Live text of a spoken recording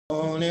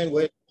morning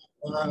with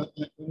my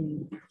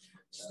mind.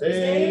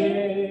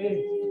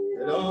 Stay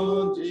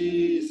on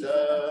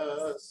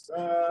Jesus.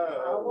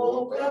 I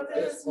woke up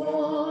this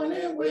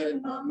morning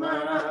with my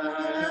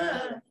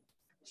mind.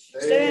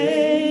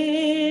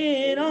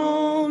 Stayed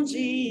on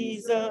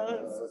Jesus.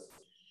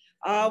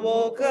 I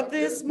woke up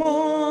this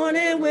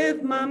morning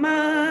with my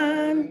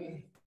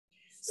mind.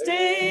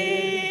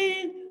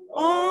 Stayed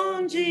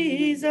on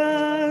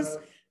Jesus.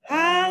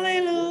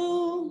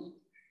 Hallelujah.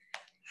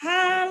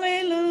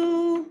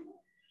 Hallelujah.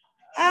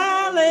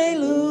 Hallelujah.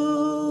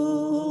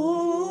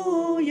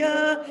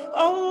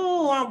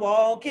 Oh, I'm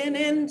walking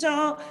and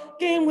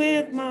talking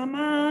with my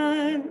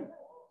mind.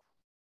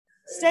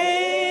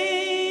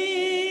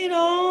 Stayed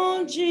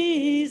on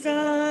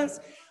Jesus.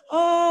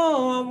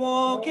 Oh, I'm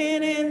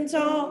walking and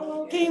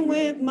talking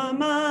with my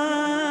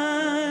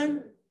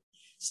mind.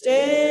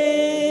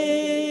 Stayed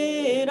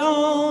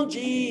on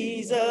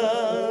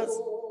Jesus.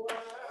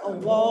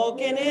 I'm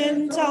walking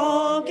and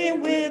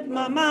talking with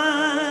my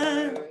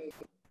mind.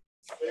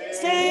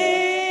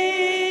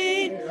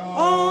 Stayed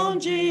on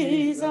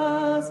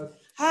Jesus.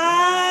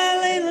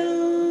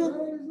 Hallelujah.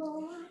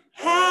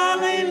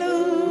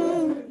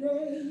 Hallelujah.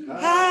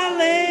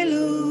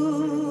 Hallelujah.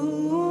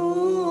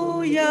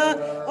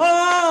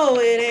 Oh,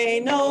 it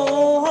ain't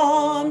no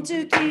harm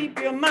to keep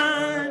your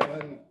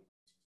mind.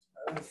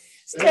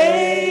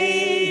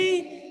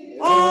 Stay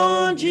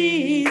on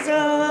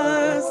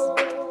Jesus.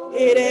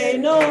 It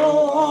ain't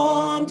no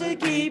harm to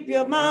keep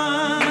your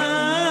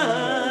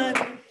mind.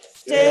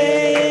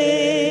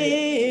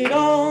 Stay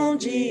on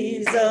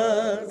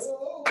Jesus.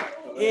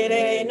 It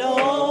ain't no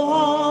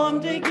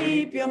harm to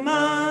keep your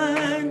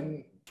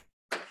mind.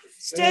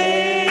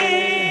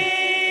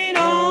 Stay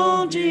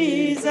on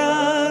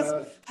Jesus.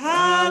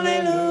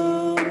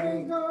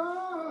 Hallelujah.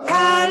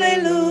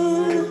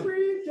 Hallelujah.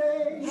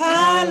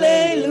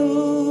 Hallelujah.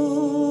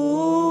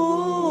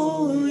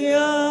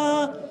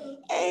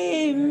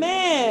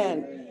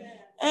 Amen.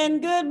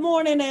 And good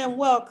morning and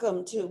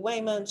welcome to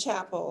Wayman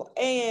Chapel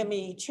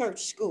AME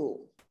Church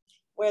School,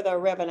 where the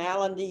Reverend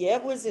Alan D.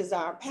 Edwards is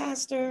our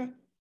pastor,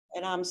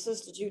 and I'm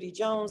Sister Judy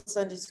Jones,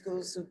 Sunday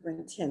School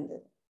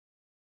Superintendent.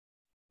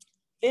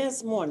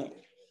 This morning,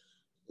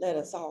 let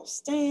us all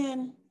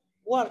stand.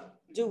 What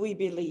do we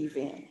believe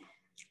in?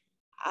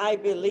 I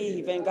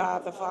believe in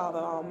God the Father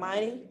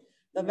Almighty,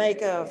 the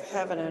maker of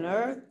heaven and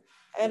earth,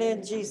 and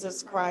in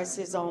Jesus Christ,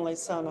 his only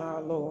Son,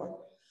 our Lord,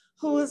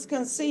 who was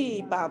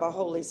conceived by the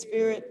Holy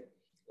Spirit,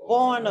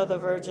 born of the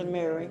Virgin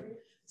Mary,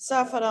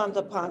 suffered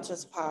under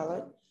Pontius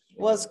Pilate,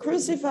 was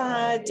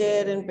crucified,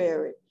 dead, and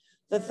buried.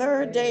 The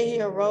third day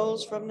he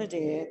arose from the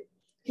dead.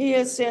 He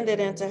ascended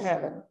into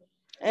heaven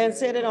and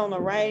sitteth on the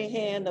right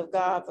hand of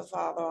God the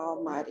Father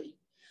Almighty.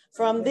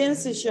 From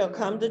thence he shall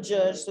come to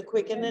judge the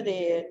quick and the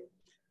dead.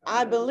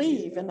 I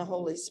believe in the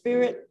Holy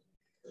Spirit,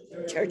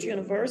 Church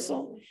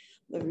Universal,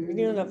 the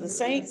reunion of the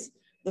saints,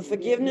 the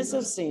forgiveness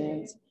of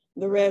sins,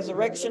 the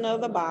resurrection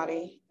of the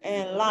body,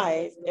 and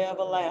life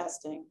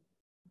everlasting.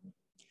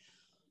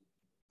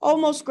 O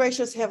most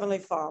gracious Heavenly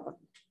Father,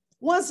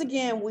 once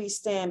again we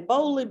stand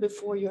boldly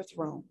before your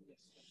throne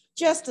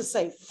just to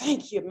say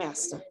thank you,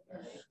 Master.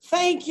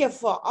 Thank you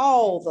for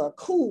all the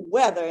cool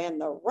weather and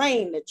the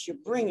rain that you're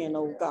bringing,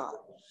 oh God.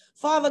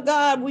 Father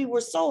God, we were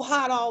so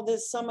hot all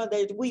this summer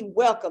that we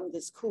welcome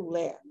this cool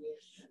air.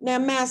 Now,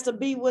 Master,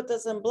 be with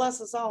us and bless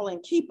us all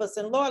and keep us.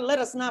 And Lord, let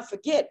us not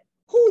forget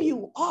who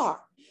you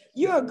are.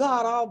 You're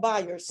God all by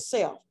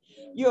yourself.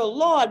 You're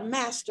Lord,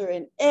 Master,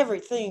 and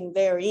everything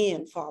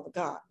therein, Father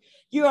God.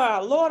 You are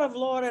our Lord of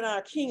Lords and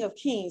our King of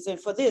Kings, and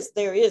for this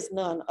there is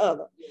none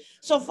other.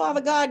 So,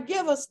 Father God,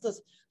 give us the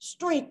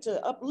strength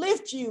to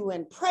uplift you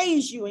and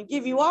praise you and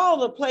give you all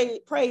the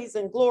praise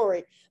and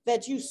glory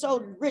that you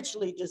so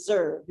richly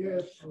deserve.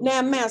 Yes.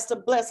 Now, Master,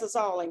 bless us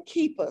all and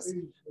keep us.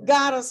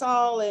 Guide us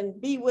all and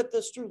be with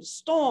us through the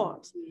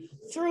storms,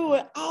 through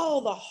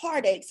all the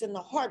heartaches and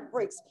the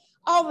heartbreaks,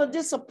 all the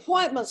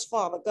disappointments,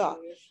 Father God,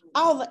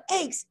 all the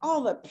aches,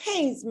 all the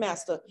pains,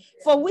 Master,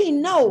 for we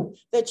know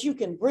that you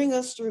can bring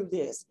us through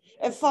this.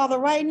 And Father,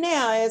 right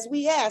now, as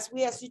we ask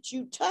that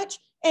you touch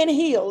and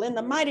heal in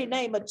the mighty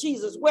name of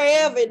Jesus,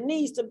 wherever it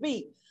needs to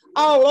be,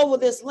 all over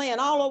this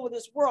land, all over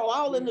this world,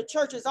 all in the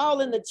churches,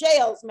 all in the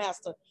jails,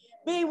 Master.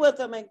 Be with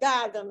them and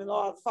guide them,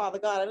 Lord, Father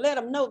God, and let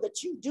them know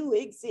that you do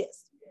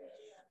exist.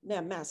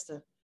 Now,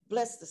 Master,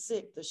 bless the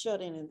sick, the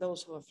shut-in, and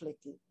those who are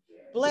afflicted.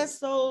 Bless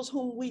those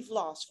whom we've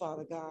lost,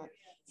 Father God.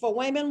 For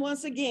Wayman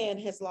once again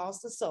has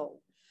lost a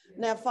soul.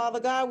 Now,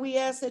 Father God, we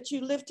ask that you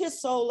lift his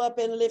soul up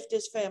and lift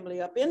his family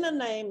up in the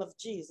name of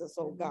Jesus,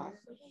 oh God.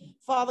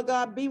 Father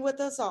God, be with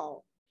us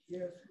all.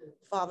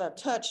 Father,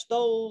 touch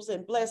those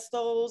and bless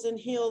those and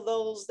heal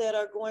those that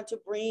are going to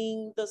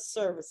bring the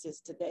services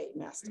today,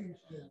 Master.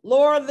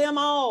 Lower them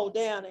all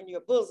down in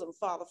your bosom,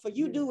 Father, for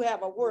you do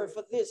have a word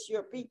for this,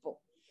 your people.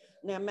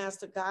 Now,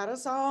 Master, guide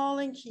us all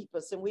and keep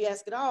us, and we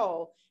ask it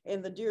all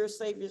in the dear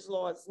Savior's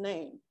Lord's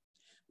name.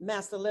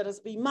 Master, let us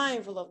be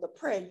mindful of the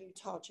prayer you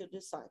taught your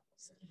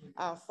disciples.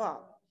 Our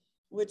Father,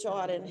 which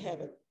art in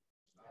heaven,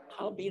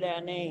 hallowed be thy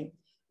name.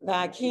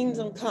 Thy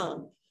kingdom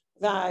come,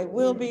 Thy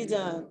will be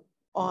done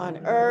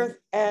on earth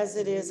as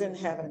it is in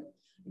heaven.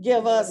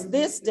 Give us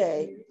this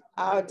day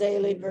our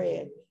daily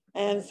bread,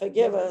 and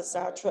forgive us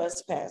our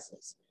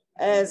trespasses,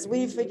 as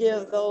we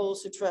forgive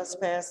those who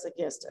trespass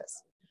against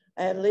us.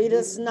 And lead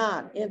us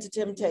not into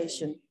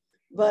temptation,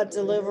 but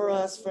deliver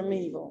us from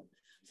evil.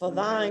 For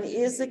thine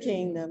is the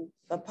kingdom,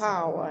 the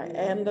power,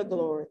 and the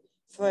glory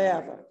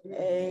forever.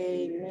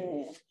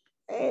 Amen.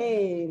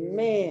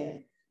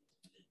 Amen.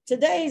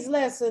 Today's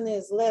lesson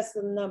is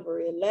lesson number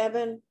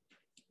 11,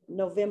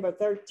 November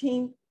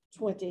 13th,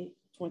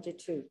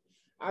 2022.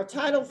 Our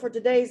title for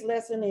today's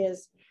lesson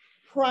is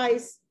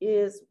Christ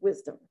is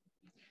Wisdom.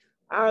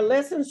 Our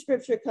lesson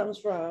scripture comes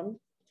from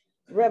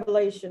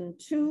Revelation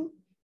 2,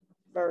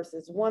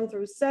 verses 1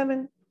 through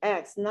 7,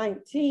 Acts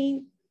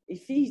 19,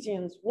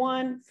 Ephesians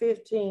 1,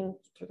 15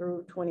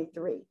 through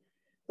 23.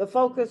 The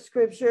focus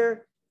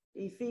scripture,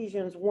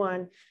 Ephesians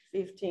 1,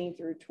 15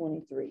 through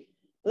 23.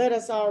 Let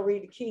us all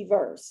read the key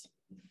verse.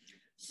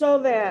 So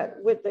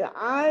that with the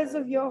eyes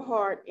of your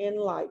heart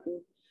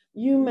enlightened,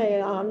 you may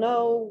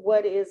know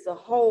what is the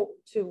hope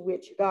to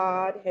which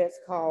God has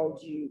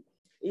called you.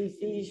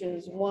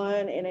 Ephesians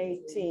 1 and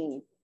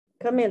 18.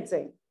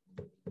 Commencing.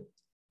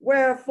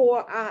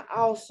 Wherefore I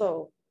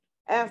also,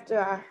 after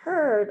I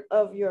heard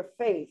of your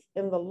faith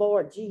in the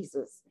Lord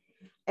Jesus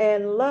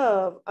and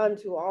love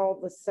unto all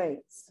the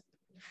saints,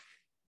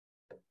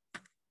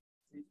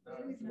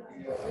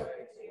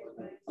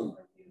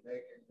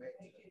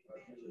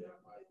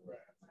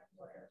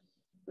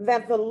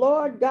 that the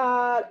Lord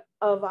God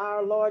of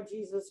our Lord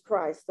Jesus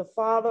Christ, the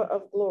Father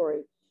of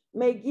glory,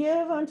 may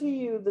give unto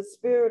you the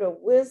spirit of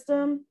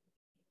wisdom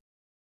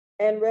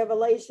and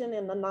revelation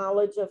in the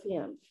knowledge of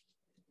him.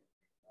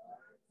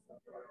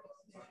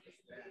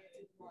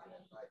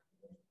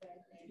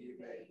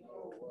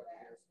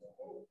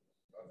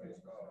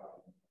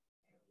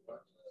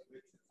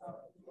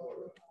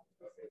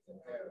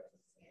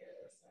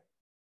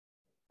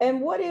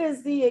 And what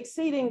is the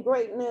exceeding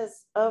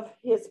greatness of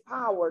his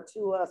power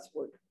to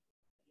usward,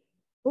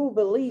 who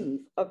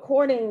believe,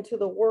 according to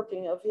the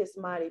working of his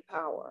mighty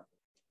power?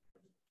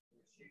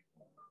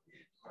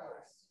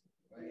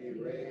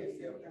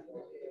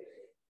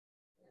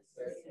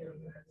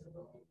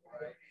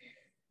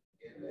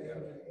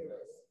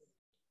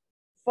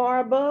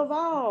 Far above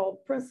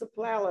all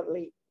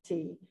principality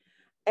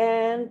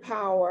and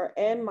power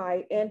and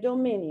might and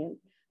dominion,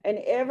 and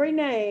every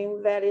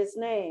name that is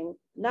named,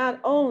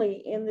 not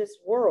only in this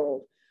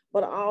world,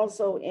 but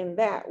also in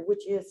that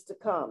which is to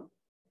come.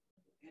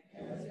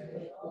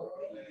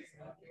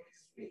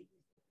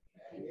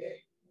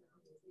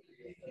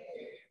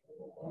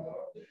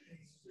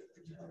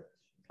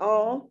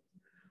 All,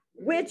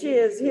 which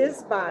is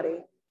his body,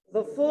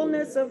 the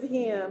fullness of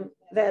him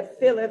that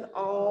filleth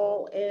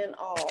all in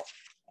all.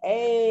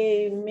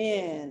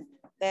 Amen.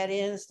 That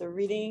ends the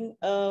reading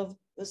of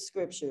the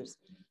scriptures.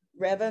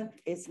 Reverend,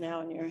 it's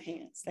now in your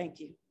hands. Thank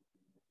you.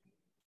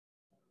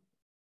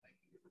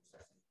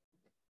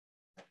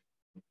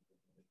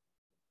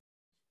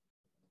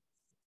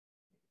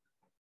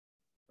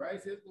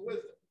 Christ is the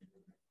wisdom.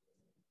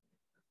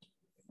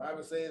 The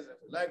Bible says, if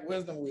we lack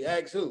wisdom, we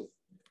ask who?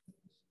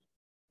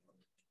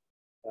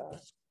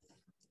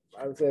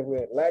 Bible says if we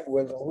lack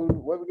wisdom,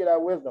 where we get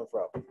our wisdom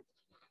from?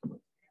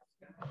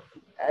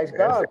 Ask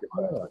God.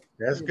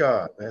 That's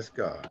God. That's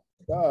God.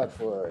 God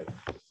for it.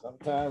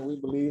 Sometimes we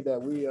believe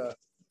that we are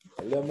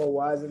a little more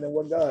wiser than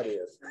what God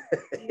is.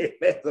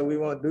 So we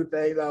want to do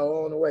things our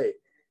own way.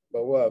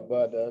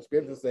 But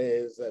scripture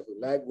says if we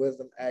lack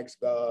wisdom, ask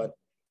God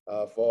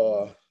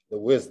for the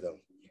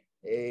wisdom.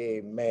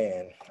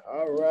 Amen.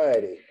 All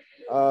righty.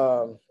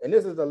 And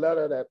this is a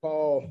letter that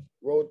Paul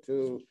wrote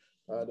to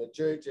the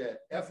church at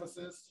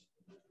Ephesus.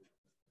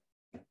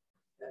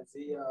 As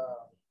he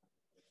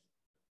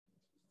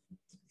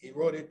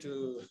wrote it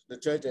to the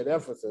church at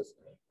Ephesus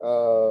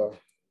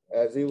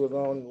as he was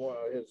on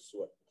his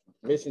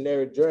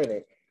missionary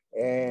journey.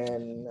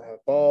 And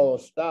Paul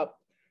stopped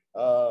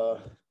to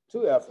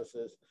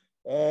Ephesus,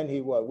 and he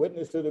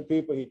witnessed to the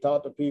people, he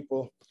taught the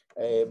people.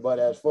 But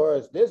as far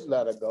as this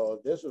letter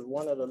goes, this was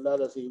one of the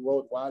letters he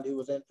wrote while he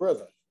was in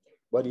prison.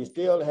 But he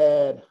still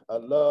had a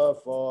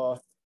love for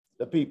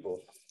the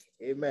people.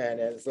 Amen.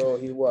 And so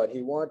he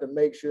wanted to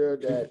make sure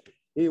that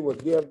he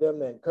would give them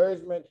the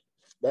encouragement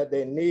that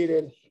they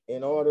needed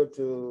in order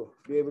to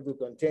be able to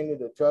continue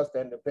to trust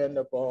and depend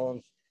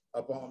upon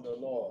the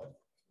Lord.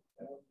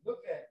 And when we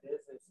look at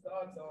this, it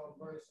starts on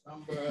verse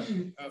number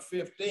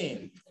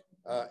 15.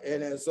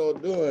 And in so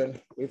doing,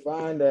 we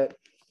find that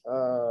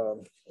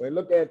we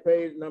look at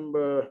page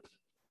number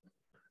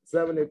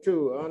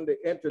 72 on the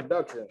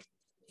introduction.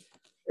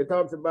 It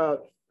talks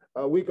about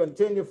we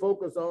continue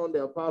focus on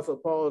the Apostle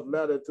Paul's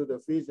letter to the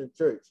Ephesian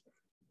church.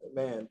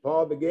 Amen.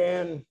 Paul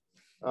began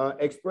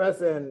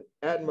expressing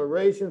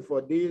admiration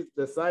for these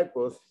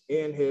disciples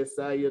in his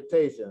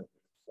salutation.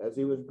 As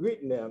he was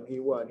greeting them,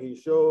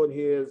 he showed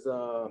his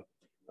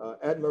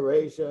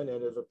admiration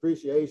and his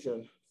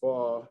appreciation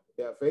for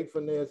their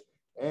faithfulness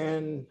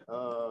and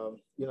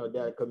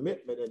their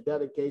commitment and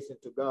dedication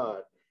to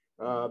God.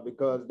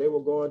 because they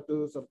were going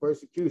through some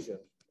persecution.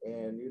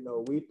 And,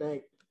 we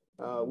think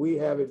we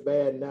have it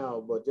bad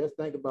now, but just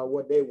think about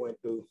what they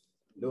went through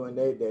during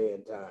their day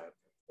and time.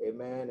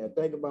 Amen. And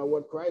think about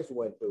what Christ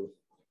went through.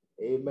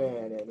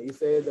 Amen. And he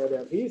said that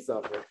if he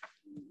suffered,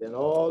 then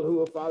all who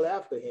will follow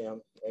after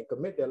him and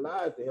commit their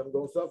lives to him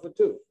going to suffer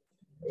too.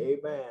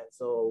 Amen.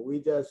 So we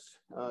just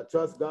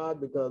trust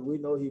God because we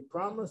know he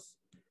promised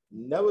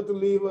never to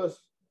leave us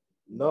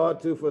nor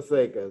to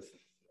forsake us.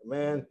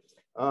 Man,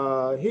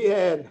 he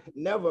had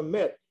never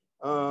met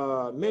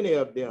many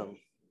of them.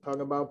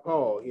 Talking about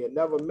Paul, he had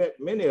never met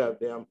many of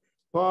them.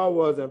 Paul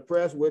was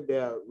impressed with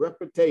their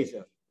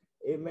reputation.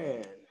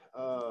 Amen.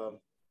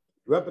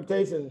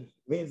 Reputation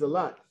means a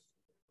lot.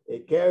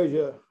 It carries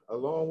you a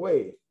long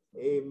way.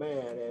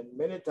 Amen. And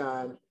many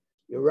times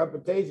your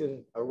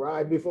reputation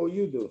arrives before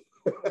you do.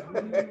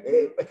 Amen.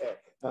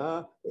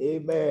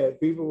 Amen.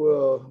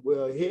 People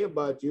will hear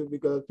about you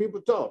because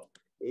people talk.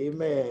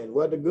 Amen.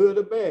 Whether good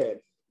or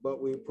bad.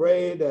 But we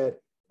pray that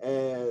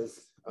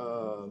as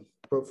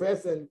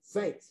professing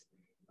saints,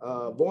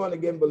 born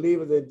again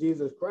believers in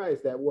Jesus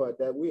Christ,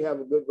 that we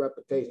have a good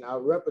reputation. Our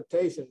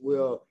reputation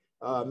will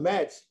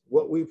match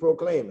what we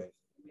proclaiming.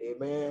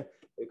 Amen.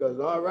 Because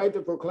it's all right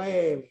to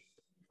proclaim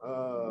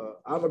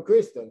I'm a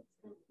Christian,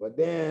 but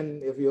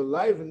then if your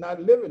life is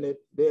not living it,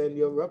 then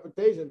your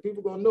reputation,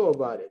 people gonna know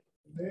about it.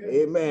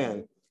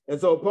 Amen. And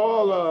so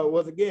Paul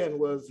was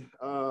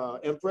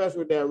impressed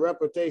with their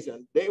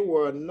reputation. They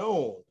were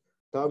known,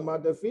 talking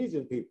about the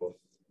Ephesian people,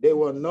 they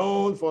were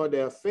known for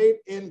their faith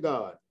in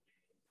God.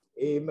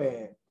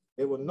 Amen.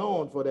 They were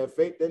known for their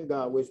faith in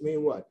God, which means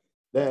what?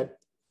 That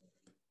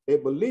they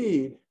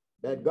believed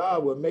that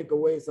God would make a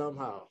way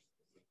somehow.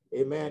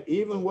 Amen.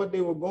 Even what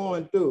they were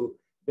going through,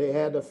 they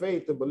had the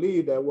faith to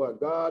believe that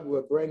God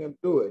would bring them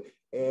through it.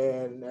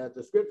 And as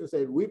the scripture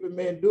says, weeping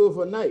may endure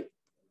for night.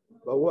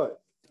 But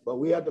what? But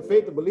we have the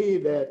faith to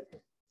believe that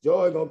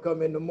joy gonna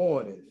come in the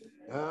morning.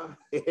 Huh?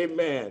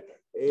 Amen.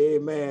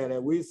 Amen.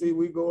 And we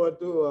went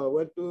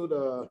through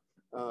the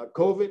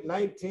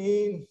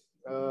COVID-19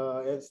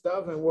 and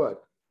stuff, and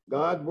what?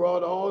 God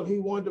brought all he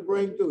wanted to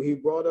bring through. He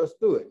brought us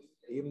through it.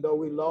 Even though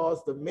we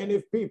lost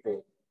many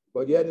people,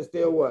 but yet it's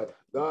still what?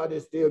 God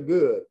is still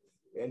good,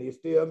 and he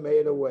still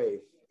made a way.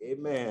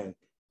 Amen.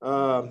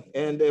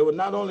 And they were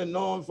not only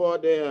known for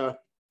their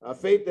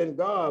faith in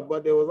God,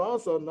 but they was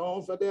also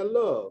known for their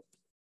love.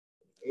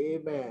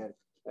 Amen.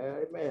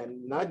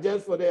 Amen. Not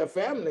just for their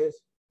families,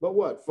 but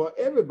what? For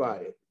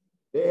everybody.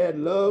 They had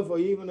love for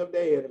even of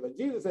their enemies.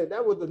 Jesus said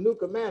that was the new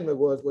commandment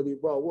was what he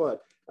brought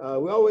what?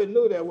 We always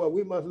knew that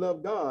we must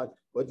love God,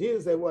 but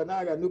Jesus said, now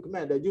I got a new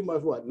commandment that you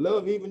must what?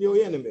 Love even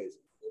your enemies.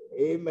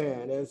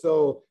 Amen. And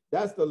so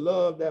that's the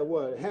love that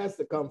has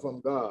to come from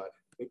God,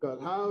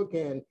 because how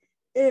can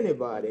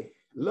anybody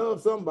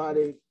love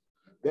somebody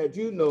that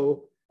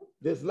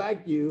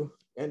dislike you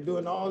and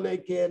doing all they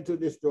can to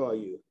destroy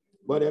you?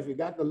 But if you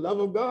got the love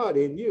of God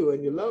in you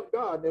and you love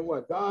God, then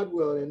what? God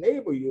will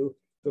enable you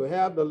to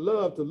have the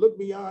love to look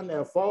beyond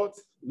their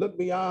faults, look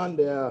beyond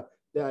their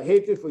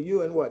hatred for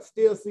you, and what?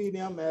 Still see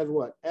them as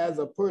what? As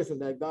a person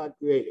that God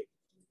created.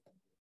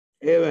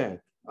 Amen.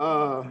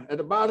 At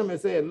the bottom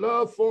it says,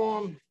 love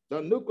formed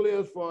the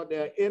nucleus for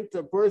their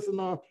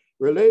interpersonal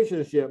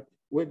relationship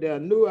with their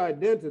new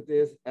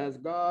identities as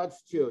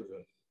God's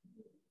children.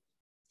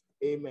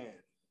 Amen.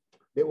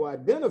 They were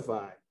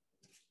identified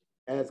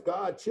as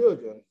God's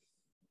children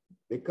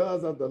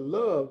because of the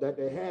love that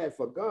they had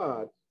for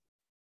God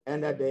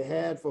and that they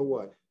had for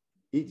what?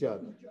 Each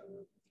other.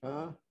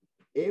 Huh?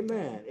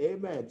 Amen.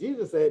 Amen.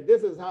 Jesus said,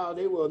 this is how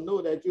they will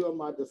know that you are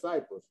my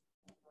disciples.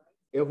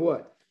 If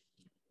what?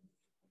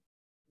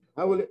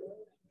 How will it?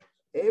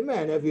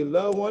 Amen. If you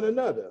love one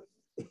another.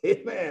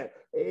 Amen.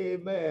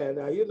 Amen.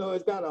 Now,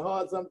 it's kind of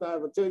hard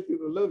sometimes for church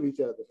people to love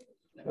each other.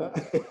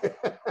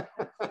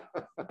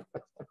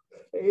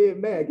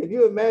 Amen. Can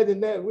you imagine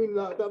that? We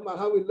talking about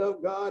how we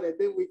love God and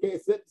then we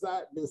can't sit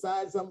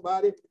beside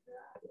somebody.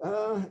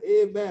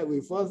 Amen.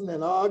 We fussing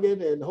and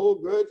arguing and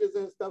hold grudges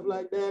and stuff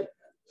like that.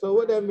 So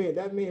what that mean?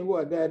 That means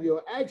what? That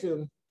your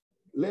action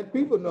let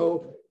people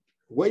know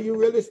where you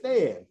really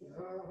stand.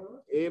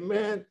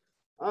 Amen.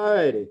 All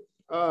righty.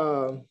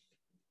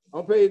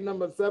 On page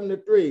number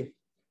 73,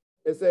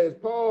 it says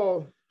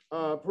Paul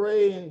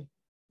praying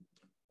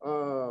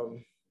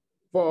for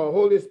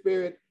Holy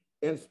Spirit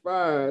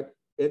inspired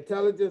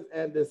intelligence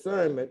and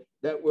discernment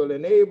that will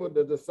enable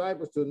the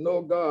disciples to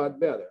know God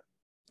better.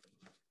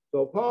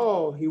 So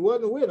Paul, he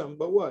wasn't with them,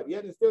 but what?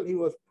 Yet and still he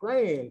was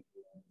praying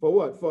for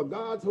what? For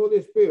God's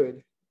Holy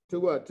Spirit to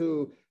what?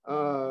 To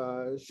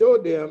show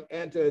them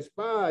and to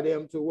inspire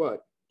them to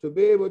what? To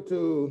be able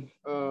to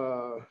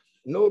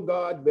know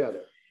God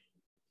better.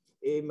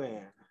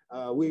 Amen.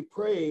 We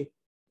pray,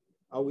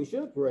 or we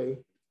should pray,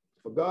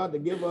 for God to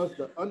give us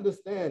the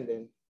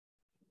understanding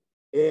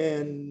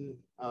and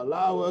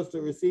allow us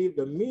to receive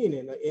the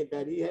meaning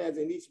that he has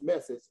in each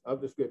message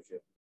of the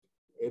scripture.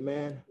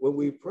 Amen. When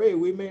we pray,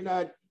 we may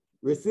not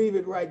receive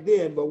it right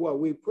then, but what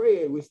we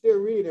pray, we still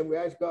read and we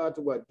ask God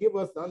to what? Give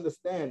us the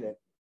understanding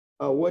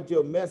of what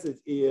your message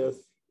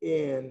is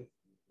in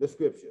the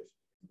scriptures.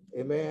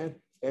 Amen.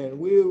 And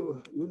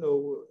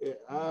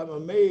I'm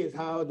amazed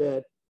how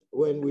that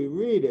when we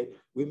read it,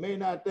 we may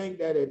not think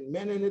that it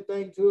meant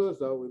anything to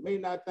us, or we may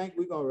not think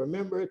we're going to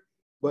remember it.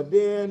 But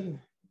then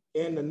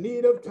in the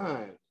need of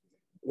time,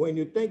 when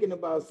you're thinking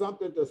about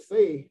something to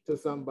say to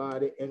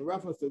somebody in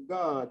reference to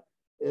God,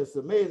 it's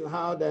amazing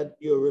how that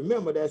you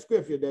remember that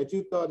scripture that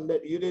you thought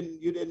that you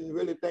didn't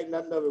really think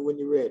nothing of it when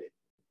you read it.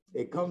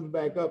 It comes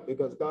back up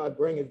because God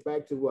brings it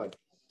back to what?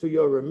 To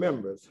your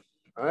remembrance.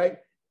 All right.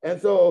 And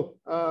so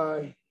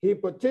he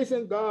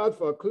petitioned God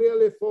for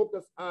clearly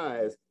focused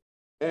eyes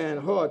and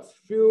hearts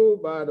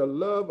fueled by the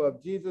love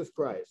of Jesus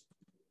Christ.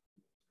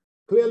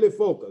 Clearly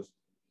focused.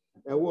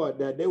 And what?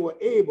 That they were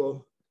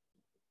able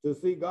to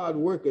see God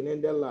working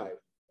in their life.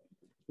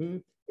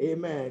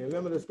 Amen.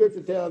 Remember the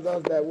scripture tells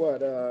us that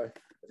what?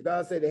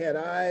 God said they had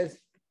eyes,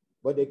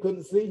 but they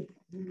couldn't see.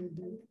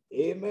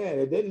 Amen.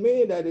 It didn't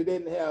mean that they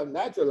didn't have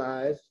natural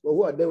eyes, but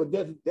what? They were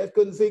just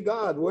couldn't see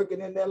God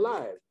working in their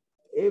lives.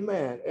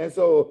 Amen. And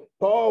so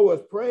Paul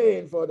was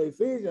praying for the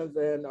Ephesians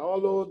and all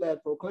those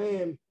that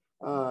proclaim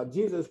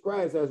Jesus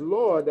Christ as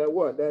Lord, that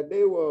what? That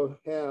they will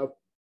have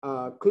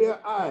clear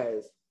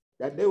eyes,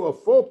 that they will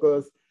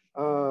focus,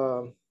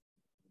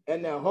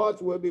 and their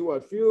hearts will be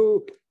what?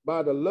 Fueled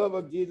by the love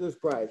of Jesus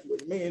Christ,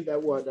 which means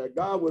that what? That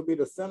God will be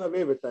the center of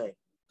everything,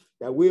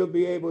 that we'll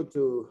be able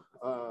to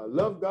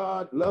love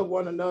God, love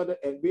one another,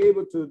 and be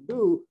able to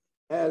do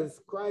as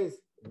Christ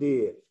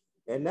did.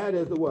 And that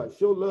is the what?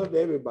 Show love to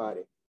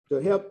everybody, to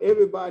help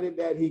everybody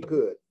that he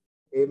could.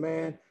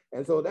 Amen.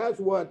 And so that's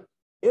what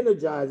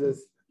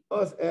energizes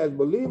us as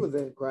believers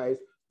in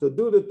Christ to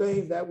do the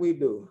things that we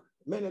do.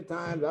 Many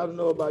times, I don't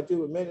know about you,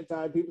 but many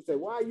times people say,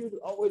 why are you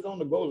always on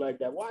the go like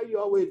that? Why are you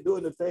always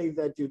doing the things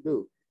that you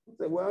do? I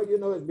say, well,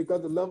 it's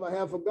because of the love I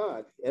have for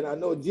God. And I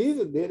know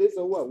Jesus did it,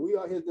 so what? We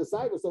are his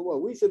disciples, so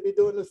what? We should be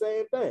doing the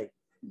same thing.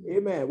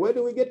 Amen. Where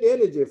do we get the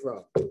energy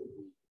from?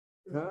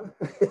 Huh?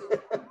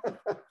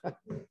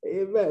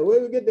 Amen. Where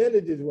do we get the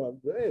energy from?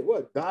 Hey,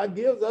 what? God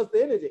gives us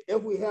the energy.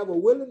 If we have a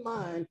willing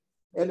mind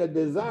and a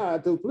desire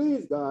to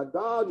please God,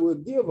 God will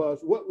give us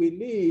what we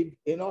need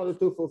in order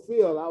to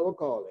fulfill our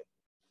calling.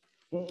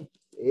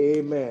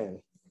 Amen.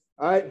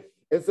 All right.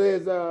 It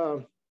says,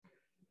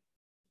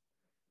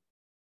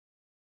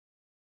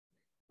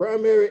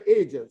 primary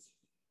agents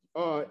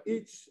are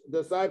each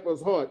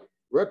disciple's heart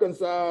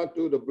reconciled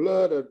through the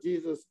blood of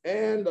Jesus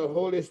and the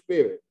Holy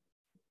Spirit.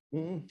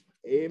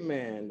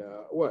 Amen.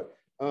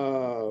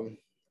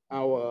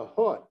 Our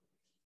heart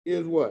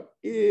is what?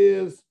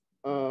 Is,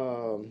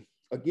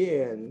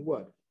 again,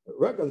 what?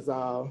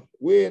 Reconciled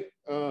with,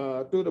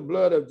 through the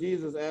blood of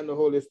Jesus and the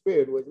Holy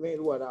Spirit, which means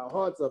what? Our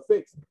hearts are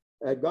fixed.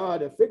 That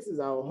God fixes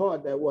our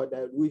heart, that what?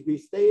 That we be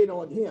stayed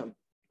on him.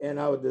 And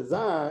our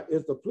desire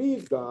is to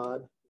please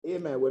God,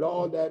 amen, with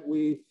all that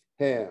we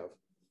have.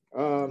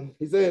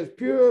 He says,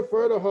 pure,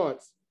 fertile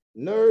hearts,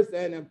 nourished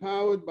and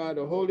empowered by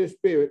the Holy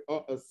Spirit,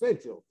 are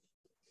essential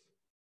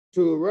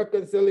to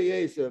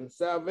reconciliation,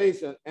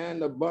 salvation,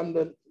 and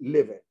abundant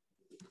living.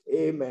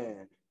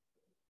 Amen.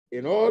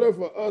 In order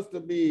for us to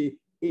be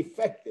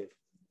effective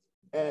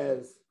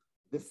as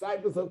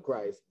disciples of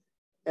Christ,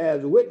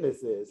 as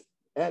witnesses,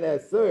 and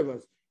as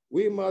servants,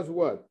 we must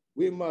what?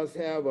 We must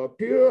have a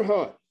pure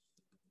heart.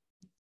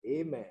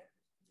 Amen.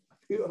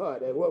 Pure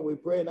heart. And what we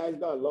pray and ask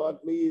God,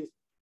 Lord, please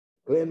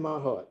cleanse my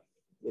heart.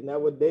 Isn't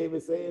that what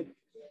David said?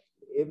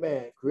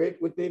 Amen. Create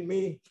within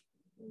me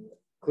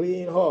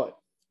clean heart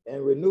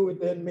and renew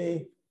within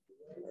me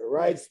a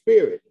right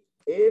spirit.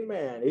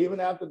 Amen. Even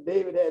after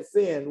David had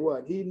sinned,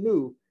 what? He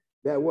knew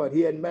that what?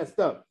 He had messed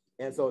up.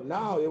 And so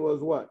now it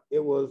was what?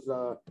 It was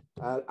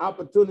an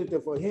opportunity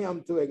for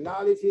him to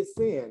acknowledge his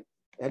sin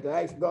and to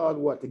ask God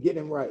what? To get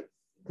him right.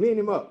 Clean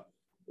him up.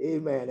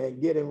 Amen.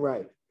 And get him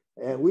right.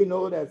 And we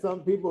know that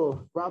some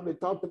people probably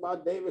talked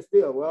about David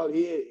still. Well,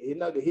 he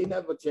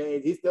never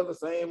changed. He's still the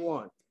same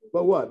one.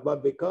 But what?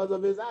 But because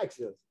of his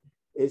actions,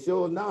 it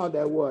shows now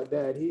that what?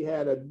 That he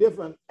had a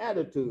different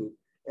attitude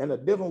and a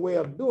different way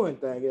of doing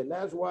things. And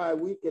that's why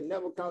we can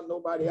never count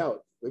nobody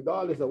out.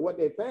 Regardless of what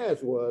their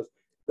past was,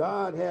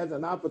 God has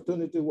an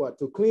opportunity what?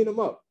 To clean them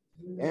up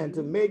and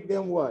to make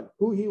them what?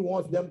 Who he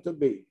wants them to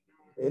be.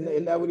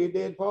 And that what he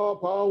did, Paul?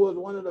 Paul was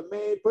one of the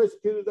main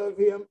persecutors of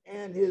him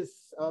and his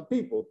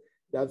people,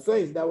 that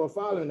saints that were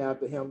following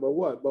after him. But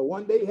what? But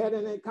one day he had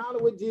an encounter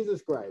with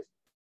Jesus Christ.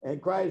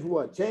 And Christ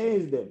what?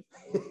 Changed him.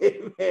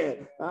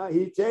 Amen.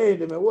 He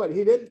changed him. And what?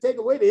 He didn't take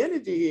away the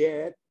energy he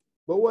had,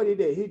 but what he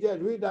did, he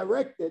just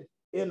redirected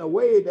in a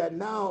way that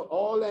now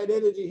all that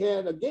energy he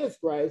had against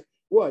Christ,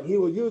 what? He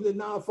was using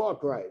now for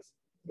Christ.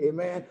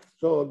 Amen.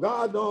 So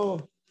God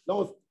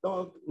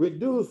don't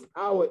reduce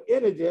our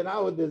energy and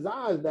our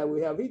desires that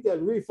we have. He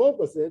just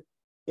refocuses it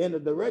in the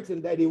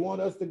direction that he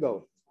wants us to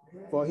go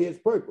for his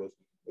purpose.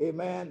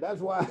 Amen.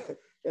 That's why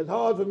it's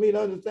hard for me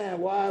to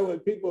understand why when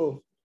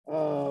people,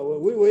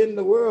 when we were in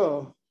the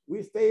world,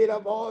 we stayed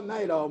up all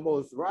night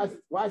almost,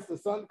 watch the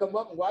sun come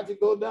up and watch it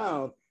go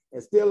down,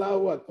 and still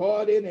out what?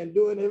 Partying and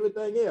doing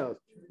everything else.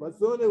 But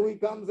soon as we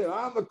come and say,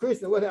 I'm a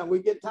Christian, what happened? We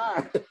get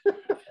tired.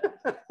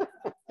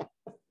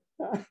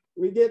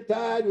 We get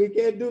tired, we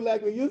can't do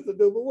like we used to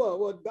do, but what?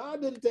 Well,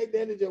 God didn't take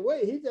the energy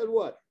away. He said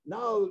what?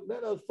 Now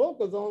let us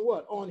focus on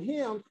what? On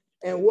him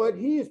and what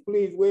he is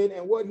pleased with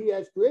and what he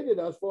has created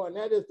us for, and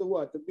that is to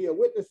what? To be a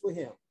witness for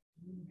him.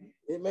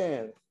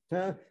 Amen.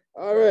 Huh?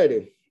 All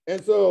righty.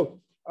 And so,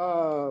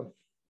 and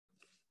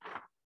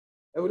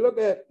we look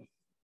at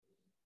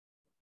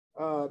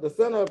the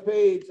center of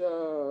page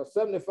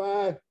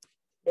 75,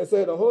 it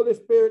said the Holy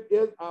Spirit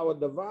is our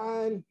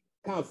divine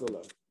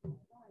counselor.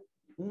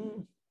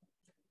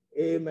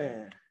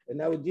 Amen. And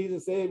that what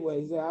Jesus said when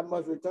he said, I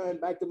must return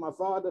back to my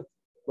Father.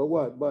 But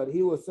what? But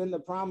he will send the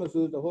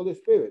promises, the Holy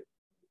Spirit.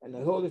 And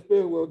the Holy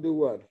Spirit will do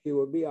what? He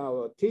will be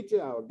our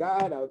teacher, our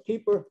guide, our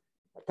keeper,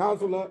 a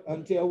counselor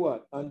until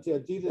what? Until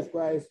Jesus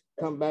Christ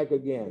come back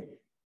again.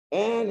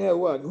 And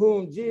what?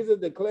 Whom Jesus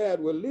declared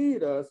will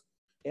lead us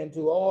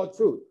into all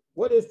truth.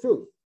 What is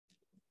truth?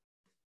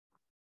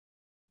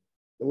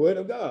 The word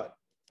of God.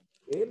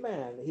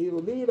 Amen. He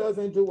will lead us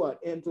into what?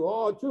 Into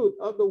all truth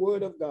of the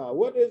word of God.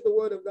 What is the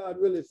word of God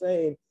really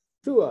saying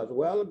to us?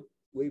 Well,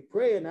 we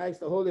pray and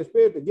ask the Holy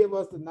Spirit to give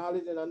us the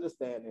knowledge and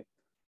understanding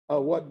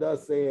of what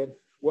thus said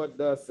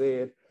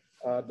the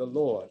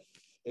Lord.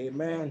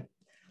 Amen.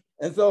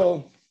 And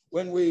so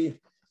when we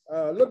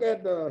look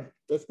at the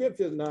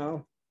scriptures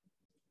now,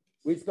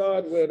 we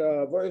start with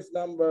verse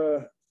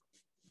number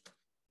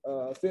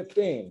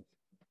 15.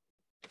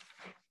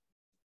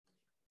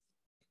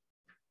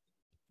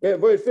 In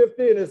verse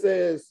 15, it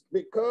says,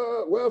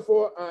 because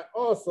wherefore I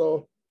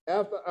also,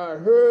 after I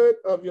heard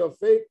of your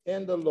faith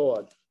in the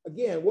Lord.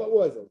 Again, what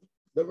was it?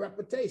 The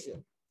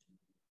reputation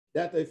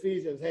that the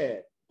Ephesians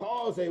had.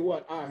 Paul said,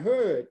 what? I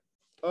heard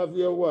of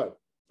your what?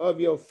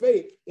 Of your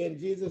faith in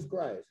Jesus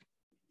Christ.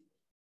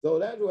 So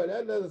that's what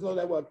that lets us know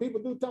that what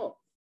people do talk.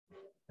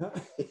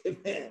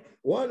 Amen.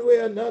 One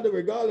way or another,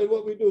 regardless of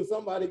what we do,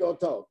 somebody gonna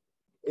talk.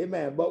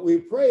 Amen. But we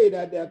pray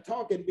that their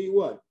talking be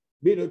what?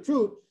 Be the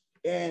truth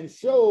and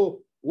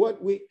show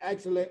what we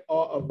actually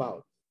are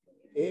about.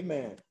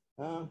 Amen.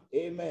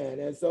 Amen.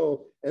 And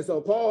so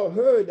Paul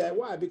heard that.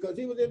 Why? Because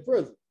he was in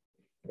prison.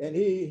 And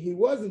he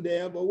wasn't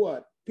there, but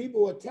what?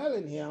 People were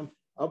telling him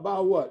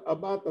about what?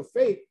 About the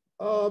faith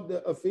of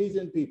the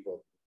Ephesian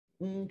people.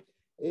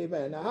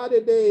 Amen. Now, how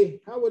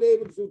were they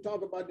able to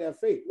talk about their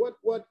faith? What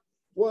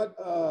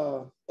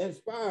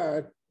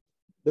inspired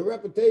the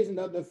reputation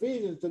of the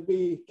Ephesians to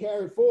be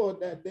carried forward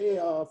that they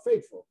are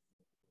faithful?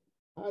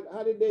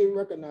 How did they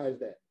recognize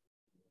that?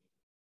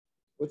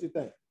 What you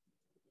think?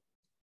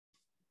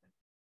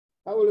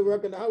 How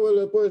will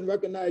a person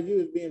recognize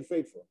you as being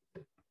faithful?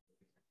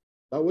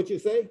 By what you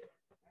say?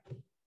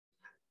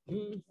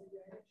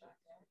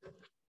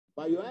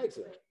 By your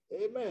action.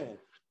 Amen.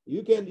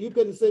 You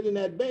couldn't sit in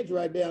that bench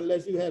right there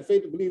unless you had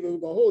faith to believe it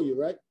was gonna hold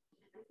you, right?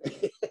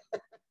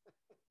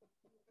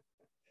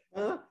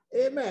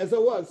 Amen. So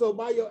what? So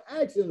by your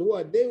actions,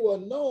 what? They were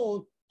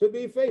known to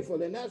be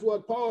faithful. And that's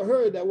what Paul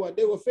heard, that what?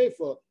 They were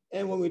faithful.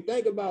 And when we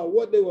think about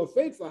what they were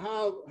faithful,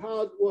 how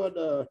were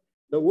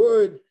the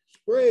word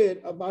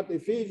spread about the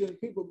Ephesian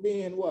people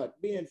being what?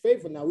 Being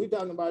faithful. Now we're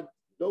talking about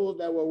those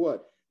that were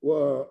what?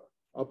 Were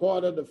a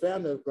part of the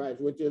family of Christ,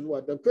 which is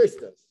what? The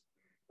Christians.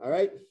 All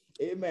right.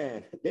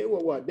 Amen. They were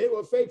what? They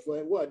were faithful.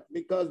 And what?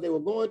 Because they were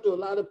going through a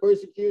lot of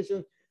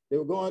persecution. They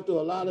were going through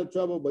a lot of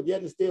trouble, but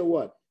yet and still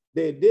what?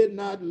 They did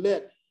not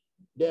let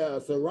their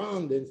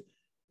surroundings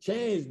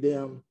change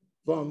them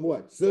from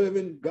what?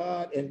 Serving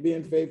God and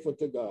being faithful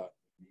to God.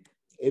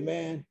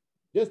 Amen.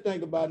 Just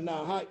think about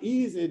now how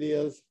easy it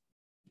is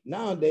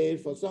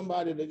nowadays for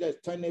somebody to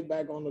just turn their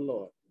back on the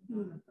Lord.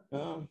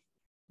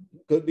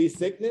 Could be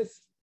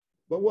sickness,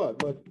 but what?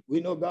 But we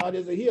know God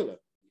is a healer.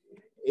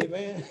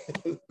 Amen.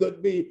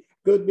 could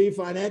be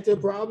financial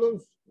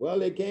problems. Well,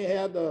 they can't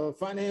have the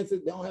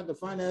finances. They don't have the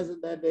finances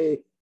that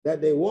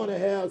they want to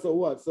have. So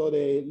what? So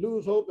they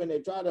lose hope and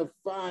they try to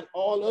find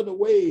all other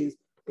ways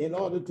in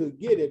order to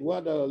get it,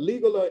 whether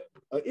legal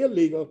or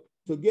illegal,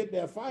 to get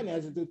their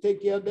finances to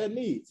take care of their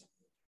needs.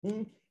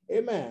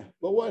 Amen.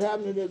 But what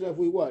happens is if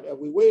we what? If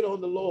we wait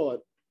on the Lord,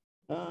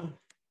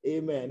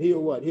 amen, he'll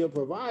what? He'll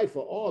provide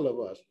for all of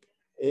us.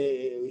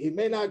 He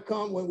may not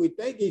come when we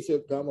think he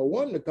should come or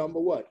want to come,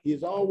 but what?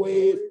 He's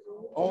always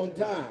on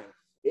time.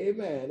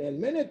 Amen.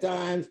 And many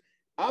times,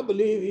 I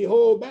believe he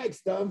hold back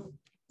stuff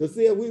to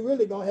see if we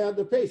really gonna have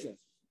the patience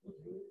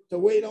to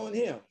wait on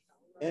him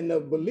and to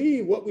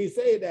believe what we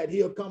say that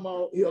he'll come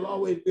out, he'll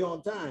always be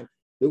on time.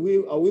 Are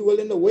we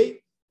willing to wait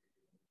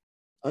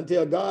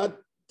until God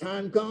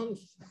time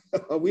comes?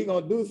 Are we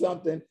gonna do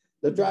something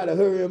to try to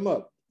hurry him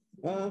up?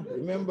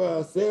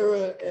 Remember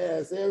Sarah,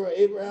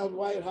 Abraham's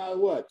wife, how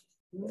what?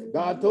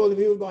 God told him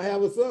he was gonna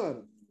have a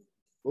son.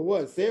 But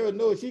what? Sarah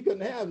knew she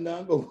couldn't have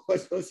none, but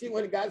what? So she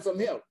went and got some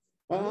help.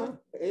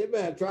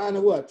 Amen. Trying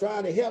to what?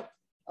 Trying to help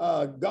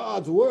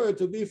God's word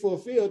to be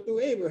fulfilled through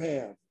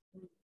Abraham.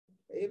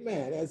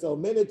 Amen. And so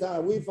many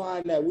times we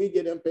find that we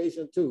get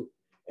impatient too.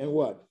 And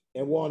what?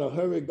 And want to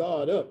hurry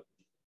God up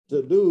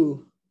to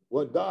do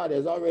what God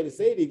has already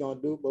said he's going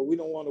to do, but we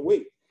don't want to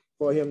wait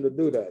for him to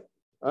do that.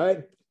 All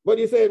right. But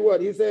he said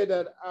what? He said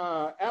that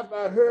after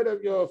I heard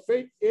of your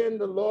faith in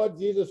the Lord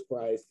Jesus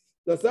Christ,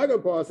 the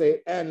second part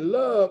said, and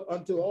love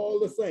unto all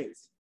the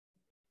saints.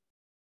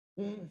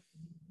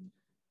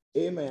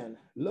 Amen.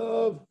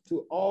 Love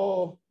to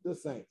all the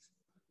saints.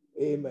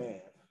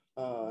 Amen.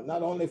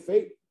 Not only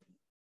faith,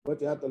 but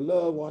you have to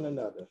love one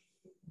another.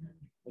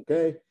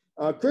 Okay.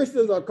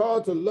 Christians are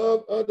called to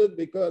love others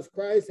because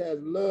Christ has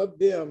loved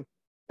them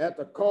at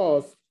the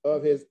cost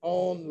of his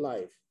own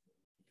life.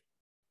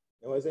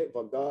 You know what I say?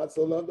 For God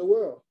so loved the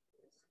world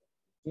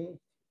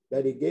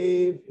that he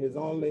gave his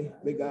only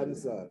begotten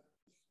son.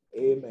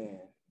 Amen.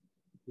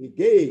 He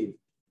gave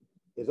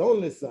his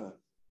only son.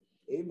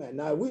 Amen.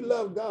 Now, if we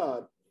love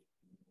God,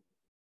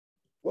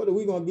 what are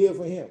we going to give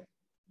for him?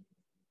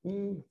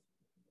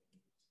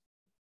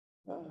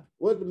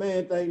 What's the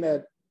main thing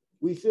that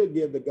we should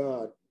give to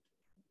God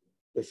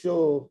to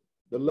show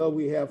the love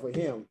we have for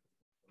him?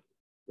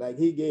 Like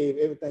he gave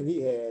everything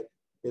he had,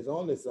 his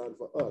only son,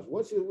 for us.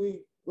 What's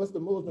the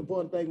most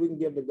important thing we can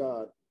give to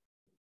God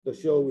to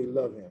show we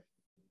love him?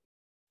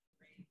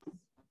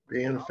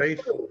 Being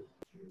faithful.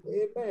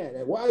 Amen.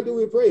 And why do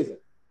we praise him?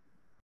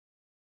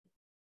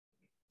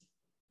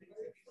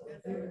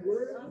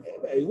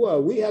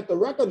 Well, we have to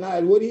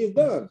recognize what he's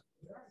done,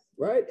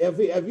 right? If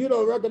you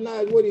don't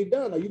recognize what he's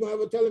done, are you going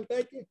to ever tell him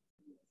thank you?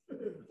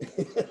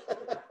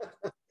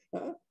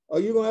 Are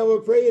you going to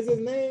ever praise his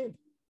name?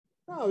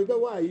 No, because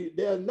why?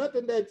 There's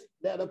nothing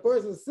that a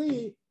person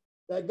sees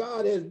that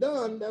God has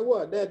done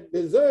that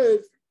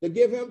deserves to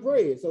give him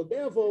praise. So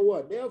therefore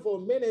what? Therefore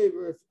many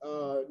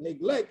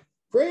neglect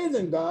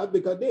praising God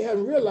because they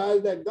haven't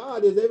realized that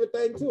God is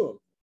everything to them.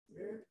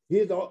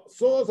 He's the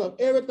source of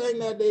everything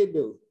that they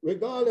do,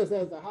 regardless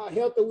as to how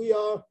healthy we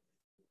are,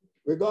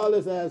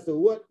 regardless as to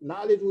what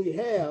knowledge we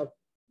have.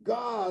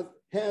 God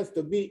has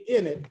to be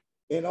in it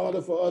in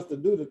order for us to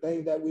do the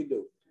things that we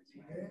do.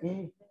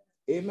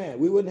 Amen.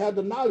 We wouldn't have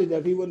the knowledge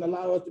if he wouldn't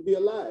allow us to be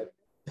alive.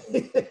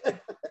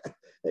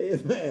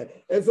 Amen.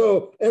 And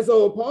so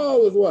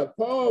Paul was what?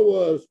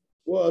 Paul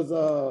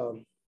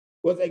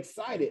was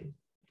excited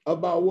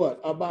about what?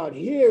 About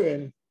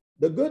hearing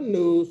the good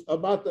news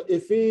about the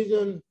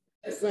Ephesian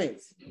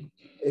saints.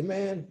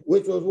 Amen.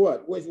 Which was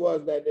what? Which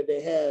was that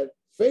they had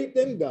faith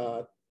in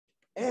God,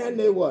 and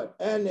they what?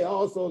 And they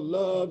also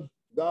loved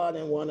God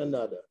and one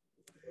another.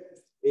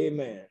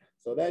 Amen.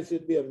 So that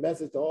should be a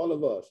message to all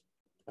of us.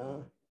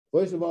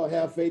 First of all,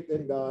 have faith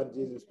in God,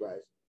 Jesus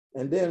Christ.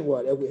 And then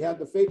what? If we have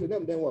the faith in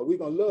him, then what? We're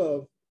going to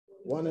love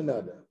one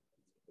another.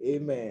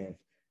 Amen.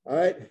 All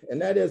right.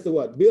 And that is to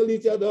what? Build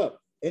each other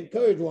up.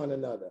 Encourage one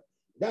another.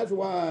 That's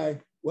why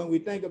when we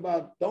think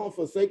about don't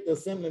forsake the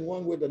assembling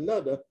one with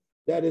another,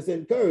 that is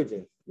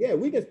encouraging. Yeah,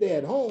 we can stay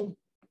at home.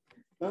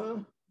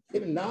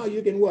 Even now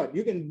you can what?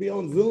 You can be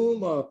on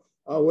Zoom or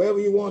wherever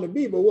you want to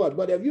be, but what?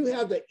 But if you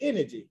have the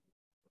energy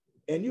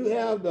and you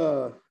have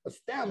the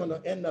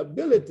stamina and the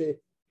ability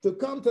to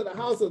come to the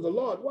house of the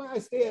Lord, why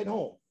stay at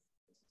home?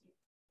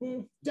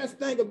 Just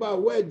think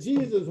about where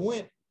Jesus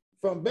went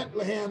from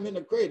Bethlehem in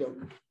the cradle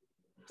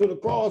to the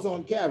cross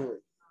on Calvary.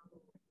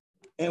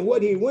 And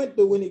what he went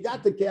through when he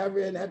got to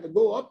Calvary and had to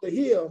go up the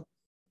hill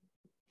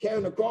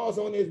carrying the cross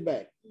on his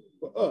back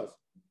for us.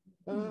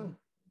 Amen.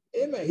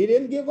 He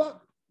didn't give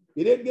up.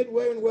 He didn't get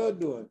weary in well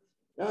doing.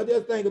 Now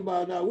just think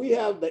about it. Now we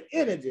have the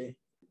energy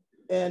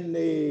and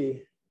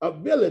the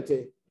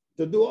ability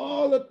to do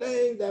all the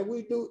things that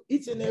we do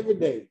each and every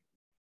day.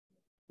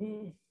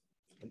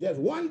 Just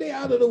one day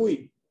out of the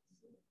week.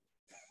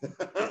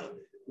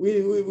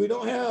 we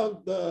don't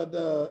have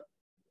the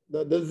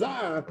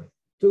desire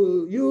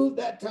to use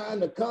that time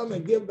to come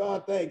and give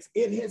God thanks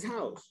in his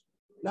house.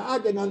 Now I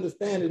can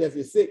understand it if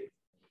you're sick,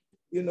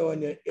 you know,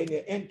 and you're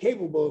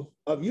incapable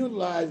of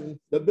utilizing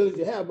the ability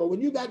you have. But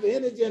when you got the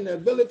energy and the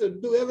ability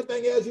to do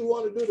everything else you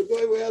want to do, to go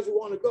everywhere else you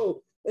want to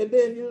go, and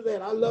then you say,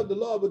 I love the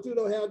Lord, but you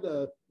don't have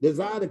the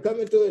desire to come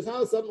into his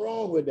house, something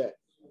wrong with that.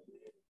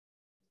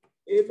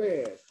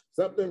 Amen.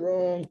 Something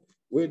wrong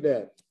with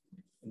that.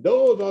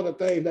 Those are the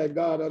things that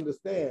God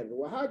understands.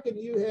 Well, how can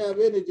you have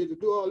energy to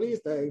do all these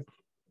things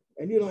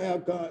and you don't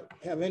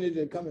have energy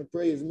to come and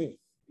praise me?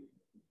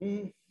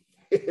 Amen.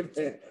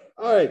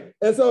 All right.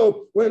 And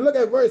so when we look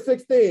at verse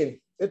 16,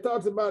 it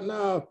talks about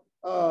now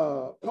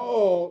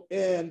Paul,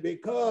 and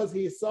because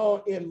he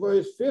saw in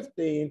verse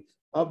 15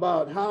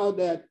 about how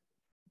that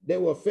they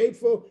were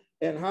faithful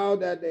and how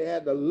that they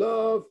had the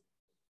love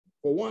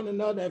for one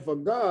another and for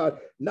God.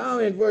 Now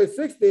in verse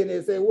 16,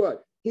 they say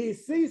what? He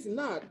ceased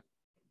not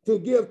to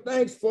give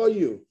thanks for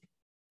you.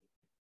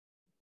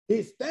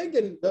 He's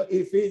thanking the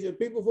Ephesian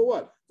people for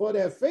what? For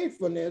their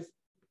faithfulness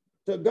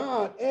to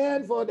God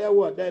and for their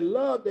what? Their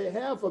love they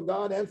have for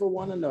God and for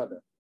one another.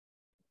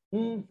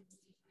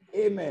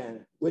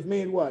 Amen. Which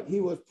means what? He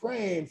was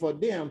praying for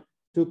them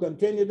to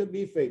continue to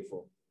be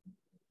faithful.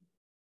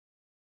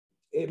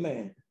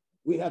 Amen.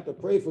 We have to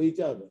pray for each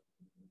other.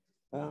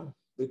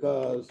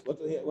 Because what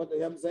the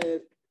hymn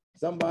says,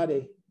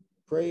 somebody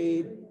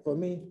prayed for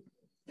me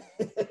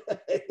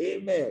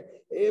Amen.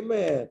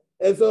 Amen.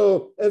 And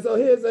so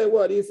here's say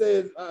what he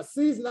says,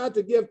 cease not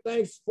to give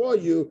thanks for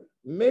you,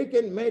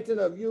 making mention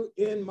of you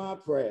in my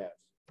prayers.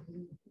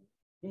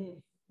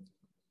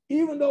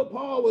 Even though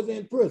Paul was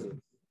in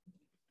prison,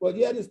 but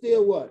yet and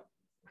still what?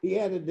 He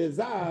had a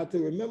desire to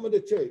remember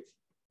the church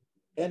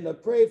and to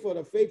pray for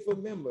the faithful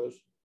members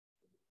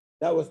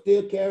that were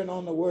still carrying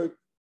on the work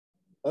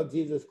of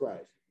Jesus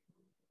Christ.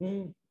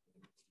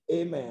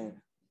 Amen.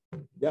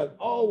 There's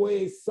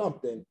always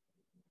something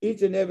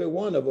each and every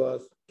one of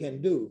us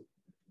can do